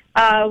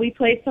 We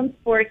played some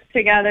sports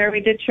together.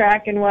 We did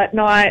track and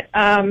whatnot.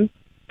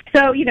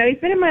 So, he's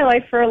been in my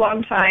life for a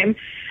long time.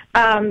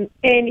 And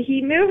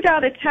he moved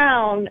out of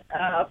town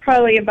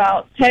probably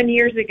about 10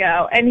 years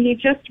ago, and he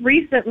just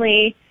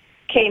recently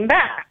came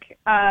back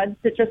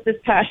just this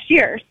past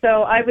year.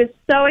 So I was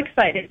so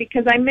excited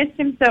because I missed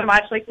him so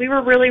much. Like, we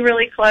were really,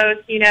 really close.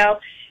 We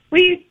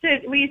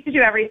used to do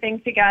everything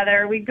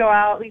together. We'd go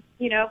out,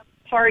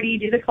 party,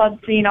 do the club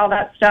scene, all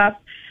that stuff.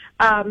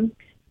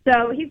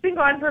 So he's been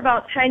gone for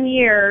about 10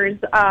 years.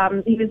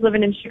 He was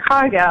living in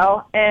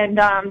Chicago, and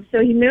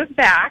so he moved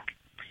back.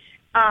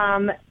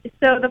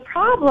 So the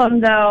problem,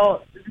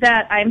 though,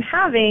 that I'm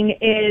having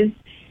is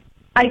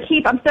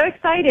I'm so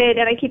excited,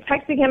 and I keep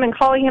texting him and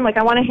calling him, like,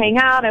 I want to hang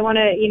out. I want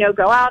to,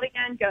 go out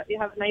again, go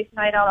have a nice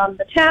night out on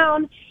the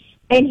town.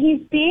 And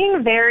he's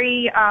being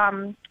very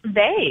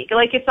vague.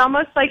 Like, it's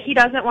almost like he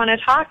doesn't want to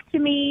talk to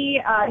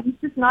me. He's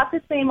just not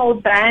the same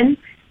old Ben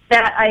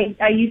that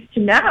I used to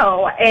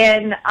know.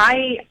 And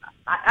I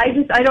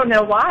don't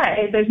know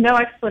why. There's no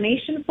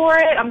explanation for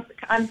it.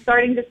 I'm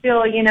starting to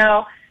feel,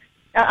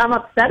 I'm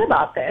upset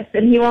about this,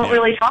 and he won't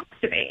really talk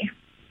to me.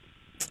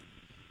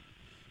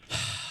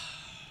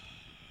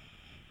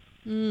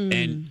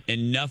 And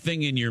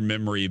nothing in your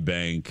memory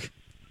bank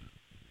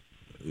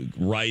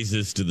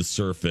rises to the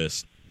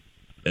surface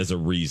as a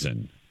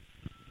reason.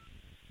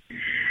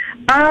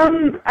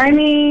 I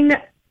mean,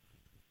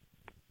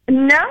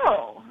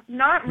 no,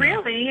 not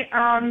really.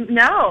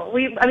 No,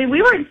 we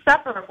were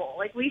inseparable.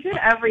 Like, we did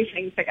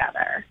everything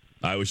together.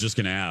 I was just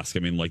going to ask. I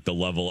mean, like the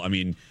level. I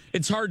mean,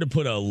 it's hard to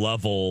put a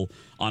level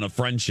on a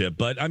friendship,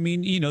 but I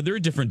mean, you know, there are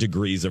different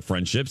degrees of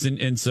friendships.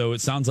 And so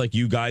it sounds like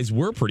you guys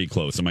were pretty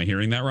close. Am I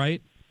hearing that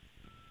right?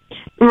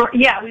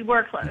 Yeah, we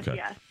were close, Okay.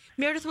 yes.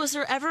 Meredith, was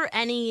there ever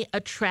any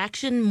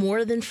attraction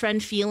more than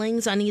friend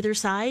feelings on either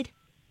side?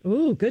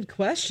 Ooh, good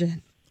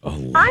question.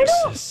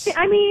 Alexis.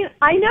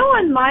 I know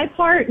on my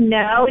part,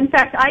 no. In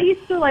fact, I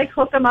used to like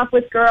hook him up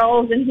with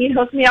girls and he'd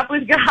hook me up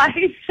with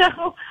guys.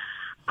 So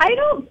I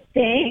don't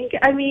think,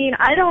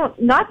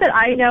 not that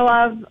I know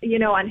of, you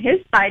know, on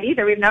his side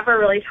either. We've never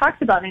really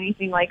talked about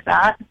anything like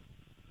that.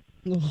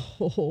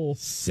 Oh.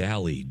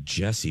 Sally,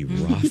 Jesse,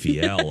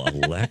 Raphael,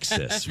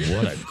 Alexis.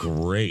 What a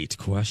great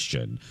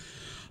question.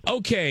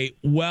 Okay,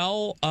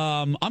 well,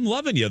 I'm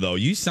loving you though.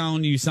 You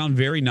sound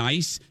very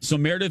nice. So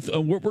Meredith,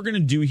 what we're going to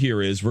do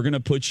here is we're going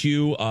to put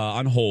you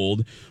on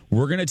hold.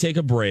 We're going to take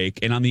a break,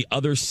 and on the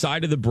other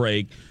side of the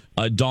break,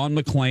 Dawn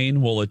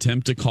McClain will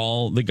attempt to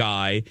call the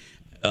guy,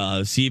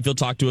 see if he'll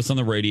talk to us on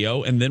the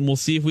radio, and then we'll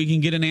see if we can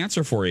get an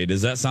answer for you.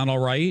 Does that sound all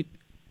right?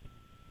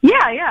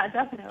 Yeah,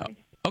 definitely.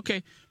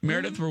 Okay,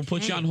 Meredith, we'll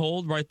put you on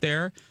hold right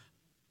there.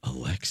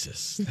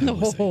 Alexis,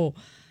 that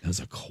was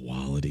a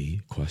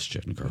quality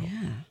question, girl.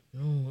 Yeah.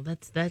 Oh,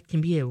 that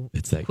can be a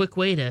quick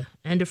way to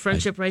end a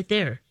friendship right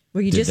there.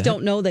 Where you just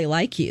don't know they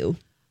like you.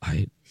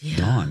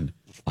 Dawn,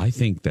 I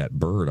think that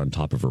bird on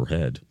top of her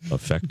head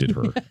affected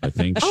her. I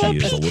think she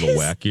is a little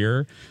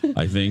wackier.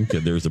 I think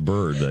there's a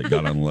bird that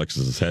got on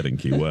Alexis's head in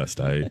Key West.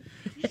 A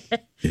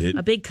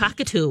big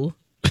cockatoo.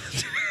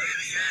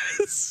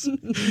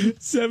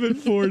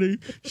 7:40.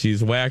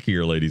 She's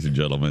wackier, ladies and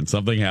gentlemen.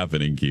 Something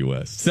happened in Key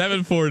West.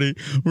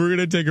 7:40. We're going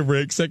to take a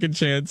break. Second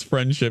Chance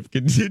Friendship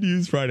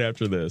continues right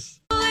after this.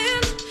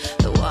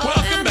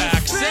 Welcome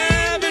back.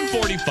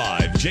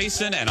 7:45.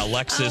 Jason and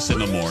Alexis in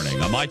the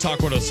morning. On My Talk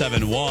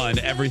 107.1,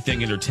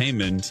 Everything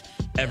Entertainment.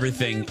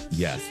 Everything.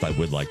 Yes, I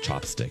would like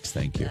chopsticks.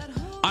 Thank you.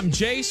 I'm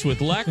Jace with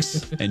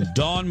Lex and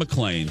Dawn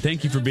McClain.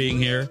 Thank you for being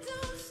here.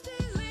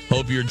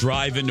 Hope your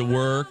drive into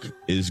work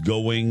is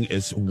going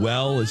as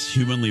well as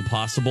humanly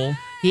possible.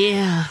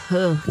 Yeah.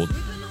 Well,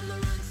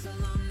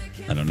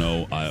 I don't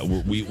know.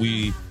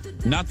 We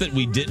not that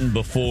we didn't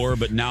before,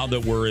 but now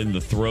that we're in the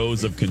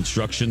throes of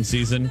construction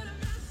season,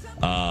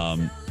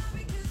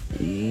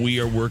 we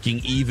are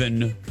working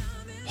even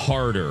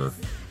harder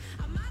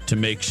to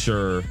make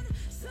sure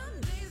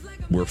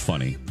we're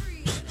funny.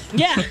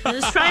 Yeah,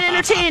 just trying to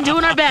entertain,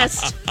 doing our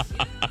best.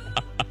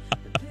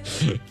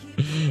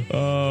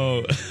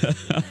 Oh,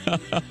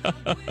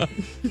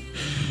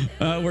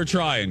 we're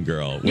trying,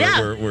 girl.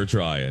 We're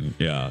trying.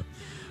 Yeah,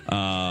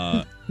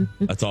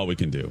 that's all we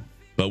can do.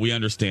 But we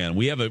understand.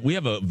 We have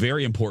a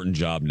very important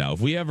job now. If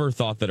we ever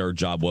thought that our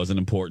job wasn't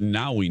important,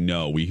 now we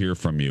know. We hear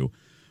from you.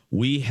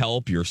 We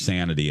help your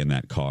sanity in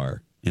that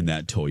car, in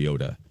that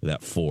Toyota,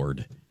 that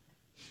Ford,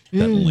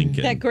 that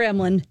Lincoln, that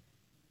Gremlin.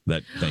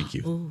 Thank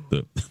you.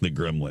 The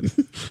Gremlin,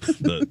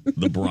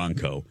 the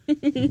Bronco.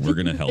 We're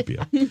going to help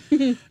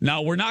you.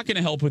 Now, we're not going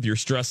to help with your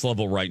stress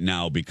level right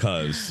now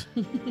because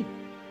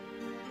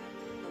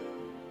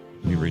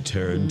we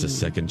return to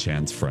Second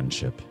Chance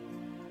Friendship.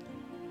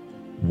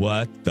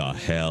 What the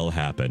hell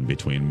happened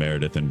between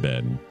Meredith and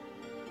Ben?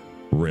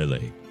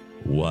 Really?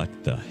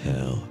 What the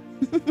hell?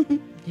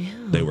 Yeah.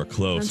 They were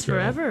close, Since girl.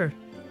 forever.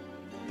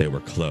 They were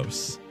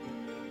close.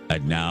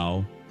 And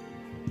now,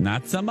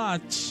 not so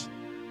much.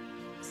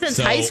 Since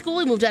high school,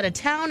 he moved out of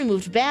town, he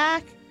moved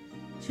back.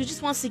 She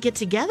just wants to get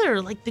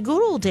together like the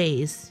good old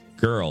days.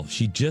 Girl,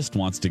 she just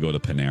wants to go to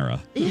Panera.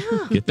 Yeah.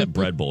 Get that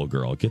bread bowl,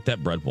 girl. Get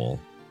that bread bowl.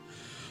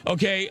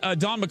 Okay,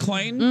 Dawn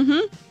McClain.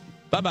 Mm-hmm.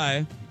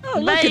 Bye-bye. Oh,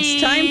 look,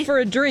 it's time for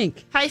a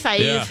drink. High five.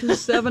 Yeah.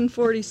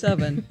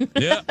 7:47.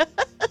 Yeah.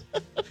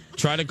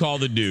 Try to call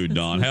the dude,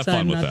 Dawn. Have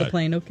fun with not that. the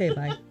plane. Okay,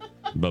 bye.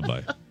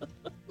 Bye-bye.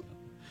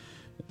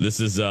 This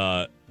is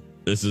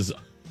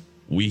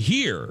we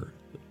hear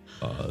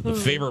the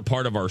favorite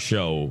part of our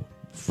show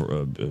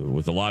for,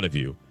 with a lot of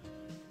you,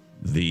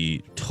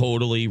 the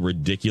totally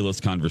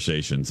ridiculous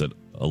conversations that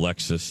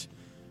Alexis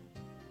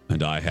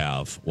and I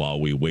have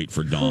while we wait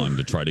for Dawn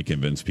to try to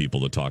convince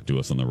people to talk to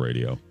us on the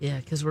radio. Yeah,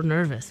 because we're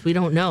nervous. We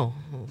don't know.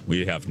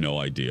 We have no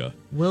idea.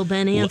 Will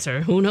Ben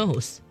answer? Who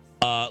knows?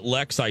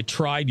 Lex, I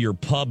tried your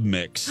pub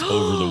mix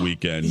over the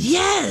weekend.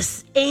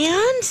 Yes,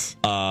 and?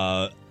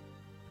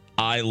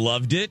 I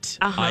loved it.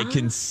 Uh-huh. I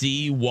can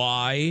see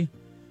why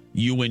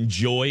you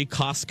enjoy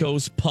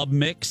Costco's pub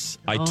mix.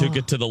 I took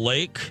it to the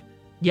lake.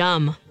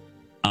 Yum.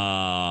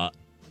 I'm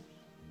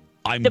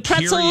the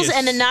pretzels curious.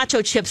 and the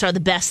nacho chips are the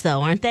best,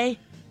 though, aren't they?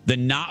 You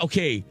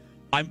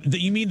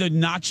mean the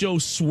nacho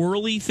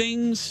swirly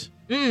things?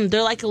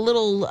 They're like a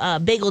little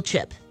bagel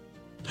chip.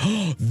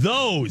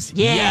 Those.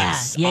 Yeah,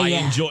 yes. yeah, I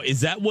yeah. enjoy.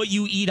 Is that what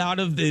you eat out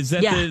of? Is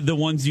that the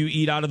ones you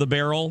eat out of the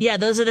barrel? Yeah,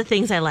 those are the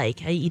things I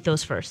like. I eat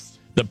those first.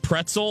 The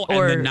pretzel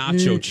Or and the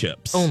nacho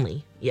chips.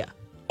 Only. Yeah.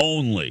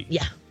 Only.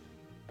 Yeah.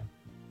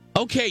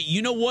 Okay,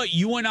 you know what?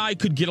 You and I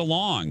could get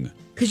along.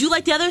 Because you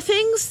like the other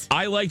things?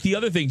 I like the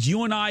other things.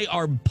 You and I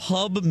are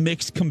pub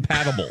mix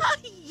compatible.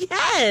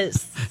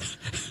 Yes.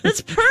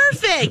 That's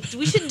perfect.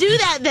 We should do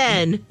that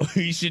then.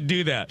 We should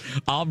do that.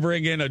 I'll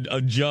bring in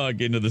a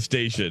jug into the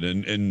station,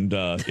 and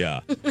yeah,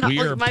 we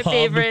are my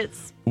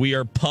favorites. We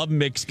are Pub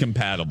Mix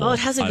compatible. Oh, it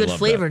has a good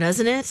flavor,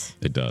 doesn't it?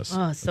 It does.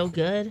 Oh, so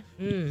good.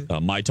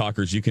 My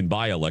Talkers, you can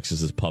buy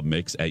Alexis's Pub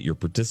Mix at your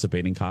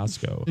participating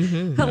Costco.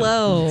 Mm-hmm.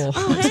 Hello.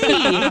 Oh,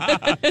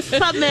 hey.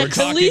 Pub Mix.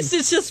 At least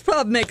it's just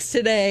Pub Mix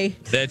today.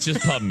 That's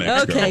just Pub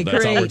Mix, girl. Okay,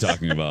 That's great. all we're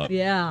talking about.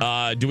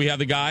 Yeah. Do we have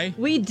the guy?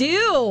 We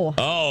do.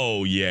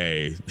 Oh,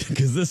 yay.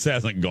 Because this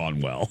hasn't gone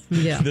well.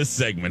 Yeah. This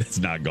segment has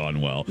not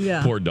gone well.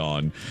 Yeah. Poor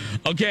Dawn.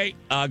 Okay,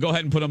 go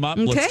ahead and put him up.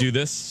 Okay. Let's do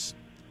this.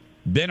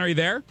 Ben, are you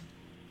there?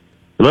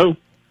 Hello.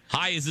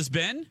 Hi, is this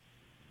Ben?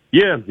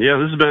 Yeah,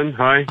 this is Ben.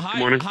 Hi. Good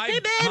morning. Hi,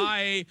 hey, Ben.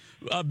 Hi,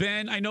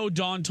 Ben. I know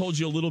Dawn told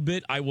you a little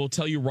bit. I will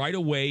tell you right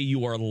away,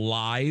 you are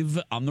live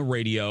on the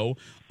radio.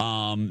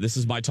 This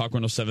is My Talk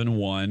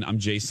 107.1. I'm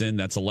Jason.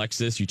 That's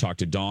Alexis. You talk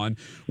to Dawn.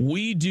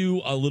 We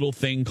do a little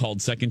thing called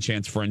Second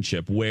Chance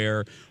Friendship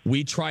where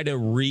we try to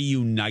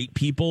reunite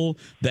people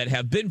that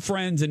have been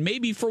friends and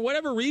maybe for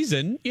whatever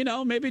reason,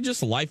 maybe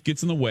just life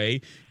gets in the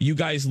way, you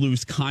guys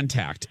lose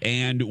contact.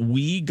 And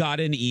we got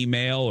an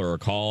email or a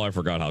call. I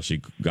forgot how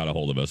she got a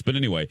hold of us. But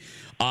anyway,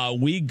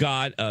 we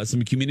got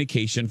some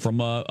communication from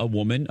a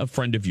woman, a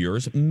friend of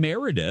yours,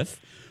 Meredith,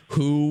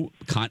 who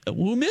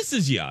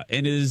misses you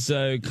and is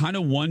kind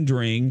of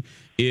wondering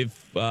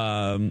if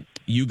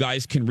you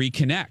guys can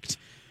reconnect.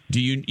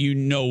 Do you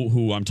know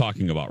who I'm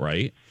talking about,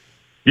 right?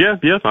 Yeah.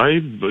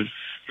 I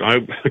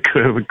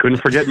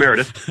couldn't forget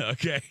Meredith.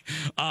 Okay.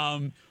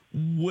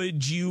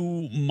 Would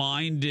you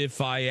mind if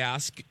I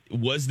ask,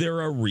 was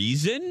there a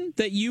reason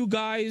that you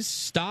guys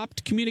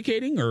stopped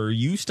communicating or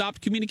you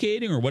stopped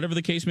communicating or whatever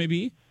the case may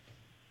be?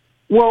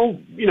 Well,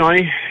 we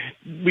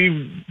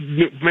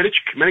met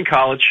in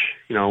college,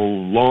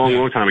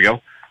 long time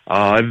ago.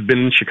 I've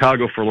been in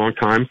Chicago for a long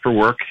time for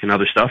work and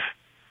other stuff.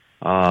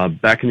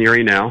 Back in the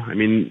area now. I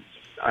mean,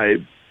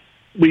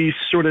 we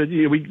sort of,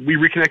 we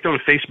reconnect on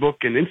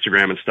Facebook and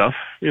Instagram and stuff,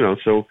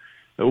 so,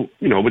 I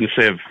wouldn't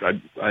say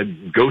I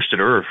ghosted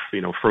her or,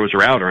 froze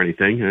her out or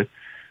anything.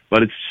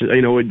 But it's,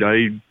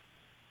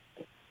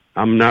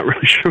 I'm not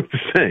really sure what to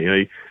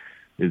say.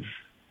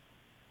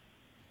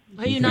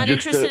 Are you not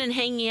interested in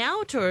hanging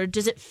out, or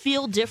does it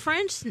feel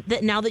different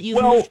that now that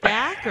you've moved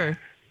back? Or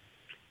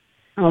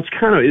it's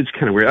kind of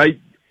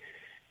weird.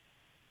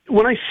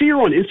 When I see her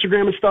on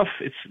Instagram and stuff,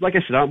 it's like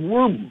I said, I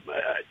don't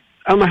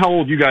know how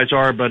old you guys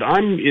are, but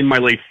I'm in my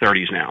late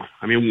 30s now.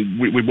 I mean,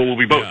 we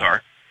both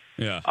are.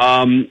 Yeah.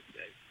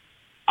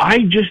 I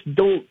just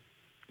don't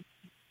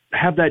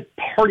have that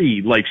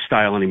party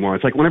lifestyle anymore.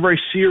 It's like whenever I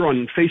see her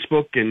on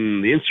Facebook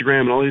and the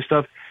Instagram and all this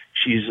stuff,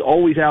 she's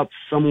always out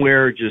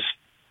somewhere just,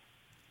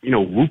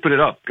 whooping it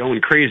up,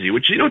 going crazy,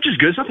 which is good.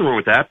 There's nothing wrong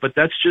with that, but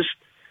that's just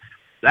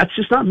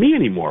not me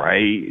anymore.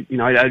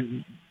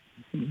 The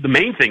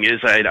main thing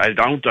is I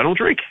don't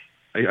drink.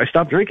 I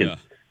stopped drinking. Yeah.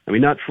 I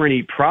mean, not for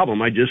any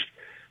problem.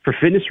 For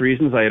fitness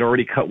reasons, I had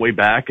already cut way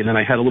back, and then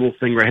I had a little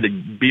thing where I had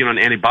to be on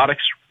an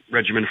antibiotics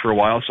regimen for a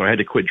while, so I had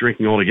to quit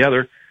drinking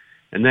altogether.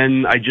 And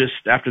then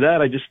after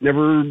that, I just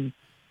never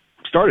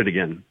started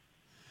again.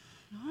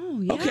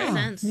 Oh, yeah.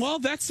 Okay. Well,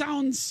 that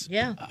sounds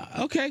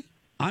okay.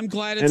 I'm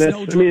glad it's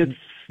no drama. I mean, it's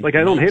like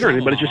I don't hate her or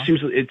anything, but it just seems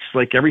it's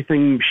like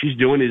everything she's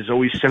doing is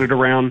always centered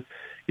around,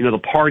 the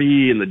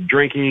party and the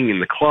drinking and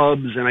the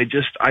clubs. And I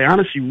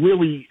honestly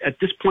really, at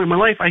this point in my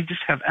life, I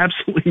just have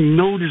absolutely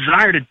no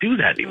desire to do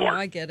that anymore. Oh,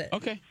 I get it.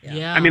 Okay.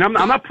 Yeah. I mean, I'm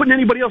not putting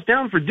anybody else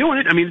down for doing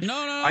it. I mean, no.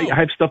 I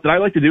have stuff that I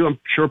like to do. I'm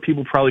sure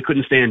people probably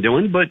couldn't stand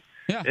doing, but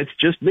it's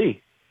just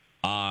me.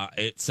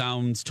 It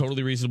sounds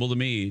totally reasonable to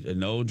me.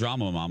 No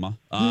drama, mama.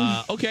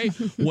 Okay.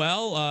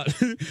 Well,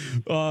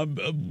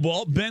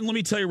 Ben, let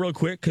me tell you real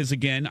quick, because,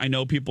 again, I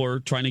know people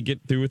are trying to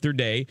get through with their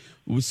day.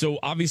 So,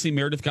 obviously,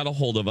 Meredith got a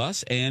hold of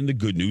us, and the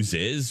good news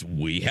is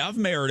we have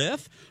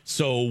Meredith.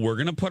 So, we're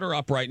going to put her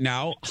up right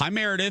now. Hi,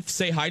 Meredith.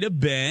 Say hi to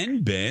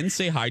Ben. Ben,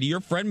 say hi to your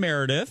friend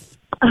Meredith.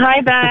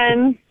 Hi,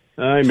 Ben.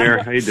 Hi,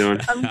 Mary. How you doing?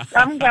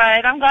 I'm good.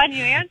 I'm glad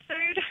you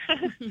answered.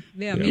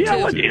 Yeah, me too.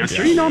 I would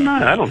answer.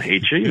 I don't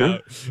hate you,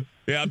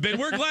 Yeah, Ben,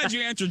 we're glad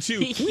you answered, too.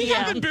 We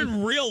haven't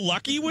been real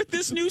lucky with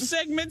this new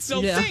segment,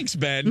 so thanks,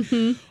 Ben.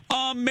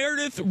 Mm-hmm.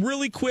 Meredith,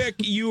 really quick,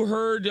 you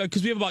heard,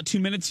 because we have about 2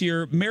 minutes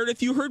here.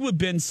 Meredith, you heard what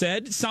Ben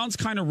said. Sounds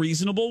kind of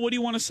reasonable. What do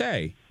you want to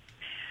say?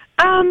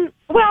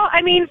 Well,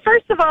 I mean,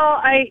 first of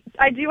all, I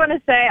do want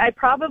to say I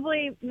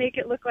probably make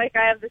it look like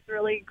I have this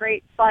really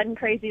great, fun,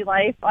 crazy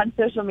life on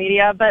social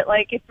media, but,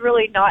 it's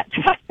really not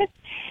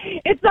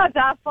it's not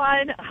that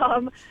fun.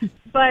 I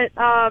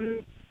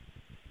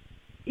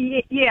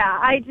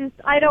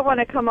don't want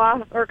to come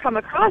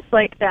across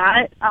like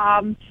that.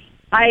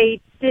 I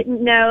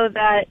didn't know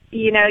that,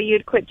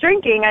 you'd quit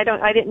drinking.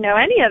 I didn't know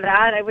any of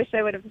that. I wish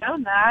I would have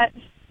known that.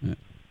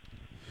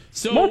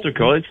 So, Walter,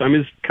 it's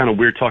kind of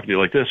weird talking to you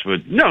like this,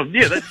 but no,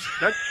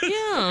 that's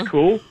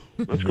cool.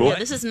 That's cool. Yeah,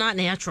 this is not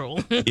natural.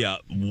 Yeah.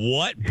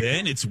 What,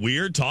 Ben? It's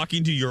weird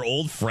talking to your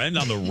old friend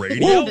on the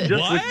radio? Well,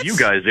 just with you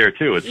guys there,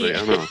 too. It's I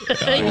don't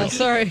know. Oh,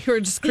 sorry, we're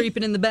just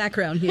creeping in the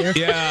background here.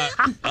 Yeah.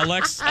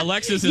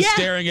 Alexis is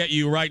staring at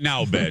you right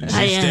now, Ben. She's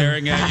I am.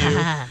 staring at you.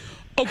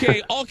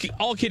 Okay,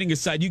 all kidding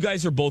aside, you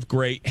guys are both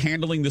great,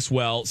 handling this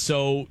well.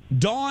 So,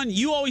 Dawn,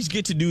 you always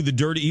get to do the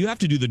dirty. You have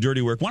to do the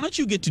dirty work. Why don't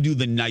you get to do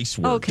the nice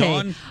work, Okay.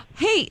 Dawn?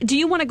 Hey, do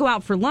you want to go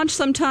out for lunch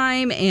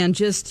sometime and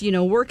just,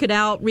 work it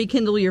out,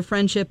 rekindle your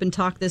friendship, and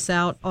talk this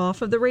out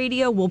off of the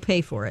radio? We'll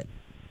pay for it.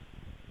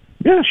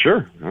 Yeah,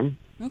 sure.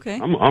 Okay.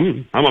 I'm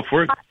up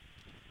for it.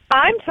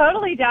 I'm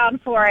totally down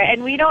for it,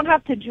 and we don't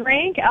have to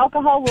drink.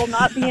 Alcohol will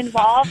not be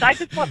involved. I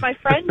just want my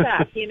friend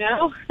back,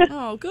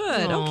 Oh,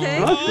 good.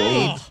 Okay.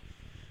 Oh,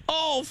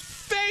 oh,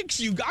 thanks,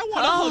 you. I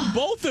want to hug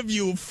both of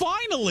you,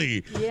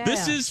 finally. Yeah.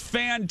 This is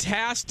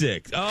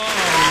fantastic. Oh,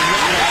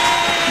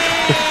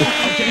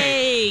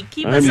 Hey,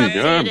 keep us I'm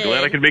updated.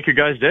 glad I could make your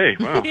guys' day.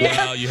 Wow.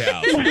 well, you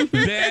have.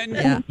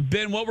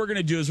 Ben, what we're going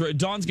to do is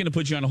Dawn's going to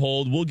put you on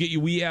hold.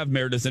 We have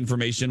Meredith's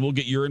information. We'll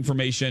get your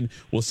information.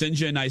 We'll send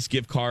you a nice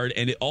gift card.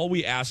 And all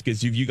we ask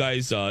is if you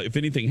guys, if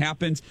anything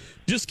happens,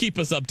 just keep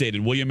us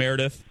updated. Will you,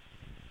 Meredith?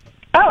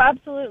 Oh,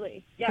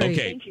 absolutely. Yeah, Okay.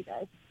 Thank you,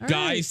 guys.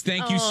 Guys,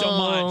 thank you so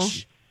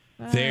much.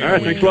 There All right,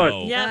 we thanks a go.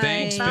 lot. Yeah.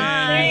 Thanks, Ben.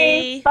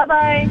 Bye.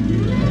 Bye-bye.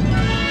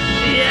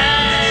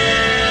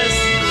 Yes.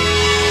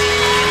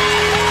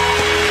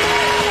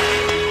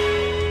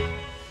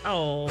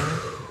 Oh.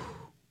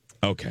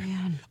 Okay.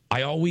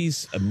 I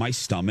always, my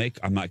stomach,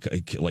 I'm not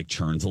like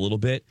churns a little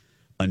bit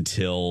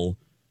until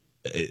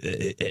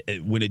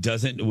when it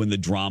doesn't, when the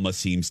drama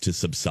seems to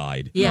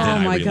subside. Yeah. Then Oh,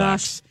 I my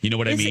relax. gosh. You know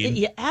what I mean?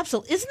 Yeah,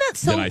 absolutely. Isn't that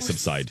so? Then I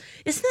subside.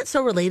 Isn't that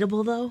so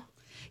relatable, though?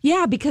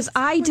 Yeah, because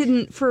I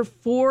didn't, for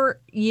 4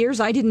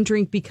 years, I didn't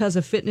drink because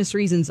of fitness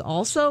reasons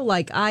also.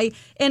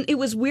 And it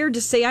was weird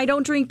to say I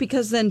don't drink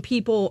because then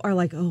people are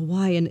like, oh,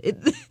 why? And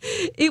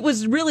it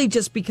was really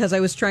just because I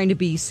was trying to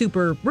be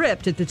super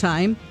ripped at the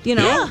time,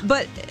 Yeah.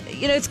 But,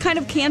 it's kind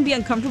of can be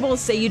uncomfortable to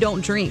say you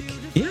don't drink.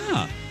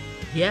 Yeah.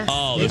 Yes.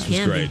 Oh, it this was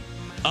can be. great.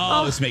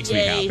 Oh, this makes me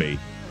yay. happy.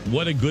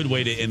 What a good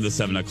way to end the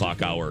 7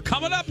 o'clock hour.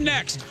 Coming up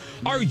next,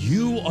 are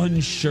you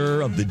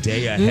unsure of the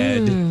day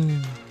ahead?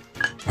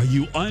 Are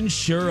you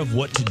unsure of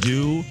what to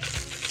do?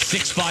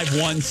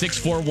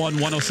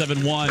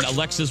 651-641-1071.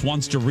 Alexis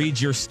wants to read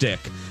your stick.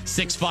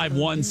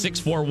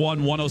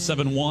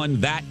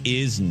 651-641-1071. That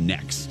is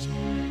next.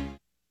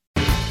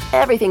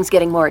 Everything's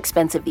getting more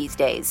expensive these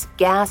days.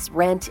 Gas,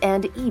 rent,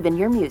 and even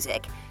your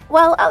music.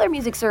 While other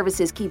music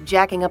services keep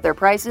jacking up their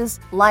prices,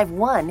 Live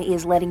One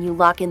is letting you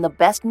lock in the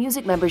best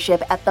music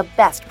membership at the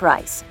best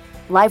price.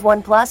 Live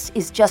One Plus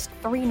is just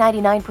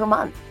 $3.99 per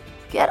month.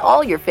 Get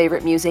all your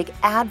favorite music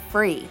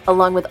ad-free,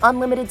 along with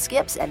unlimited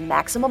skips and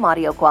maximum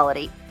audio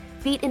quality.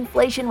 Beat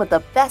inflation with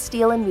the best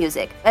deal in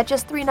music at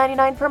just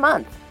 $3.99 per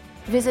month.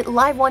 Visit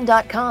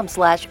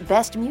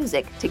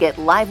liveone.com/bestmusic to get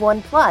Live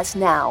One Plus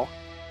now.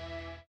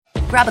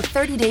 Grab a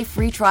 30-day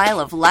free trial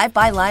of Live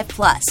by Live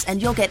Plus,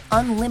 and you'll get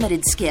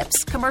unlimited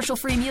skips,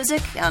 commercial-free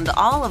music, and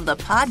all of the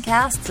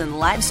podcasts and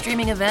live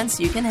streaming events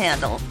you can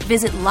handle.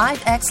 Visit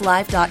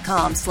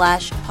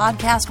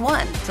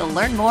livexlive.com/podcast1 to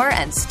learn more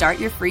and start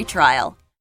your free trial.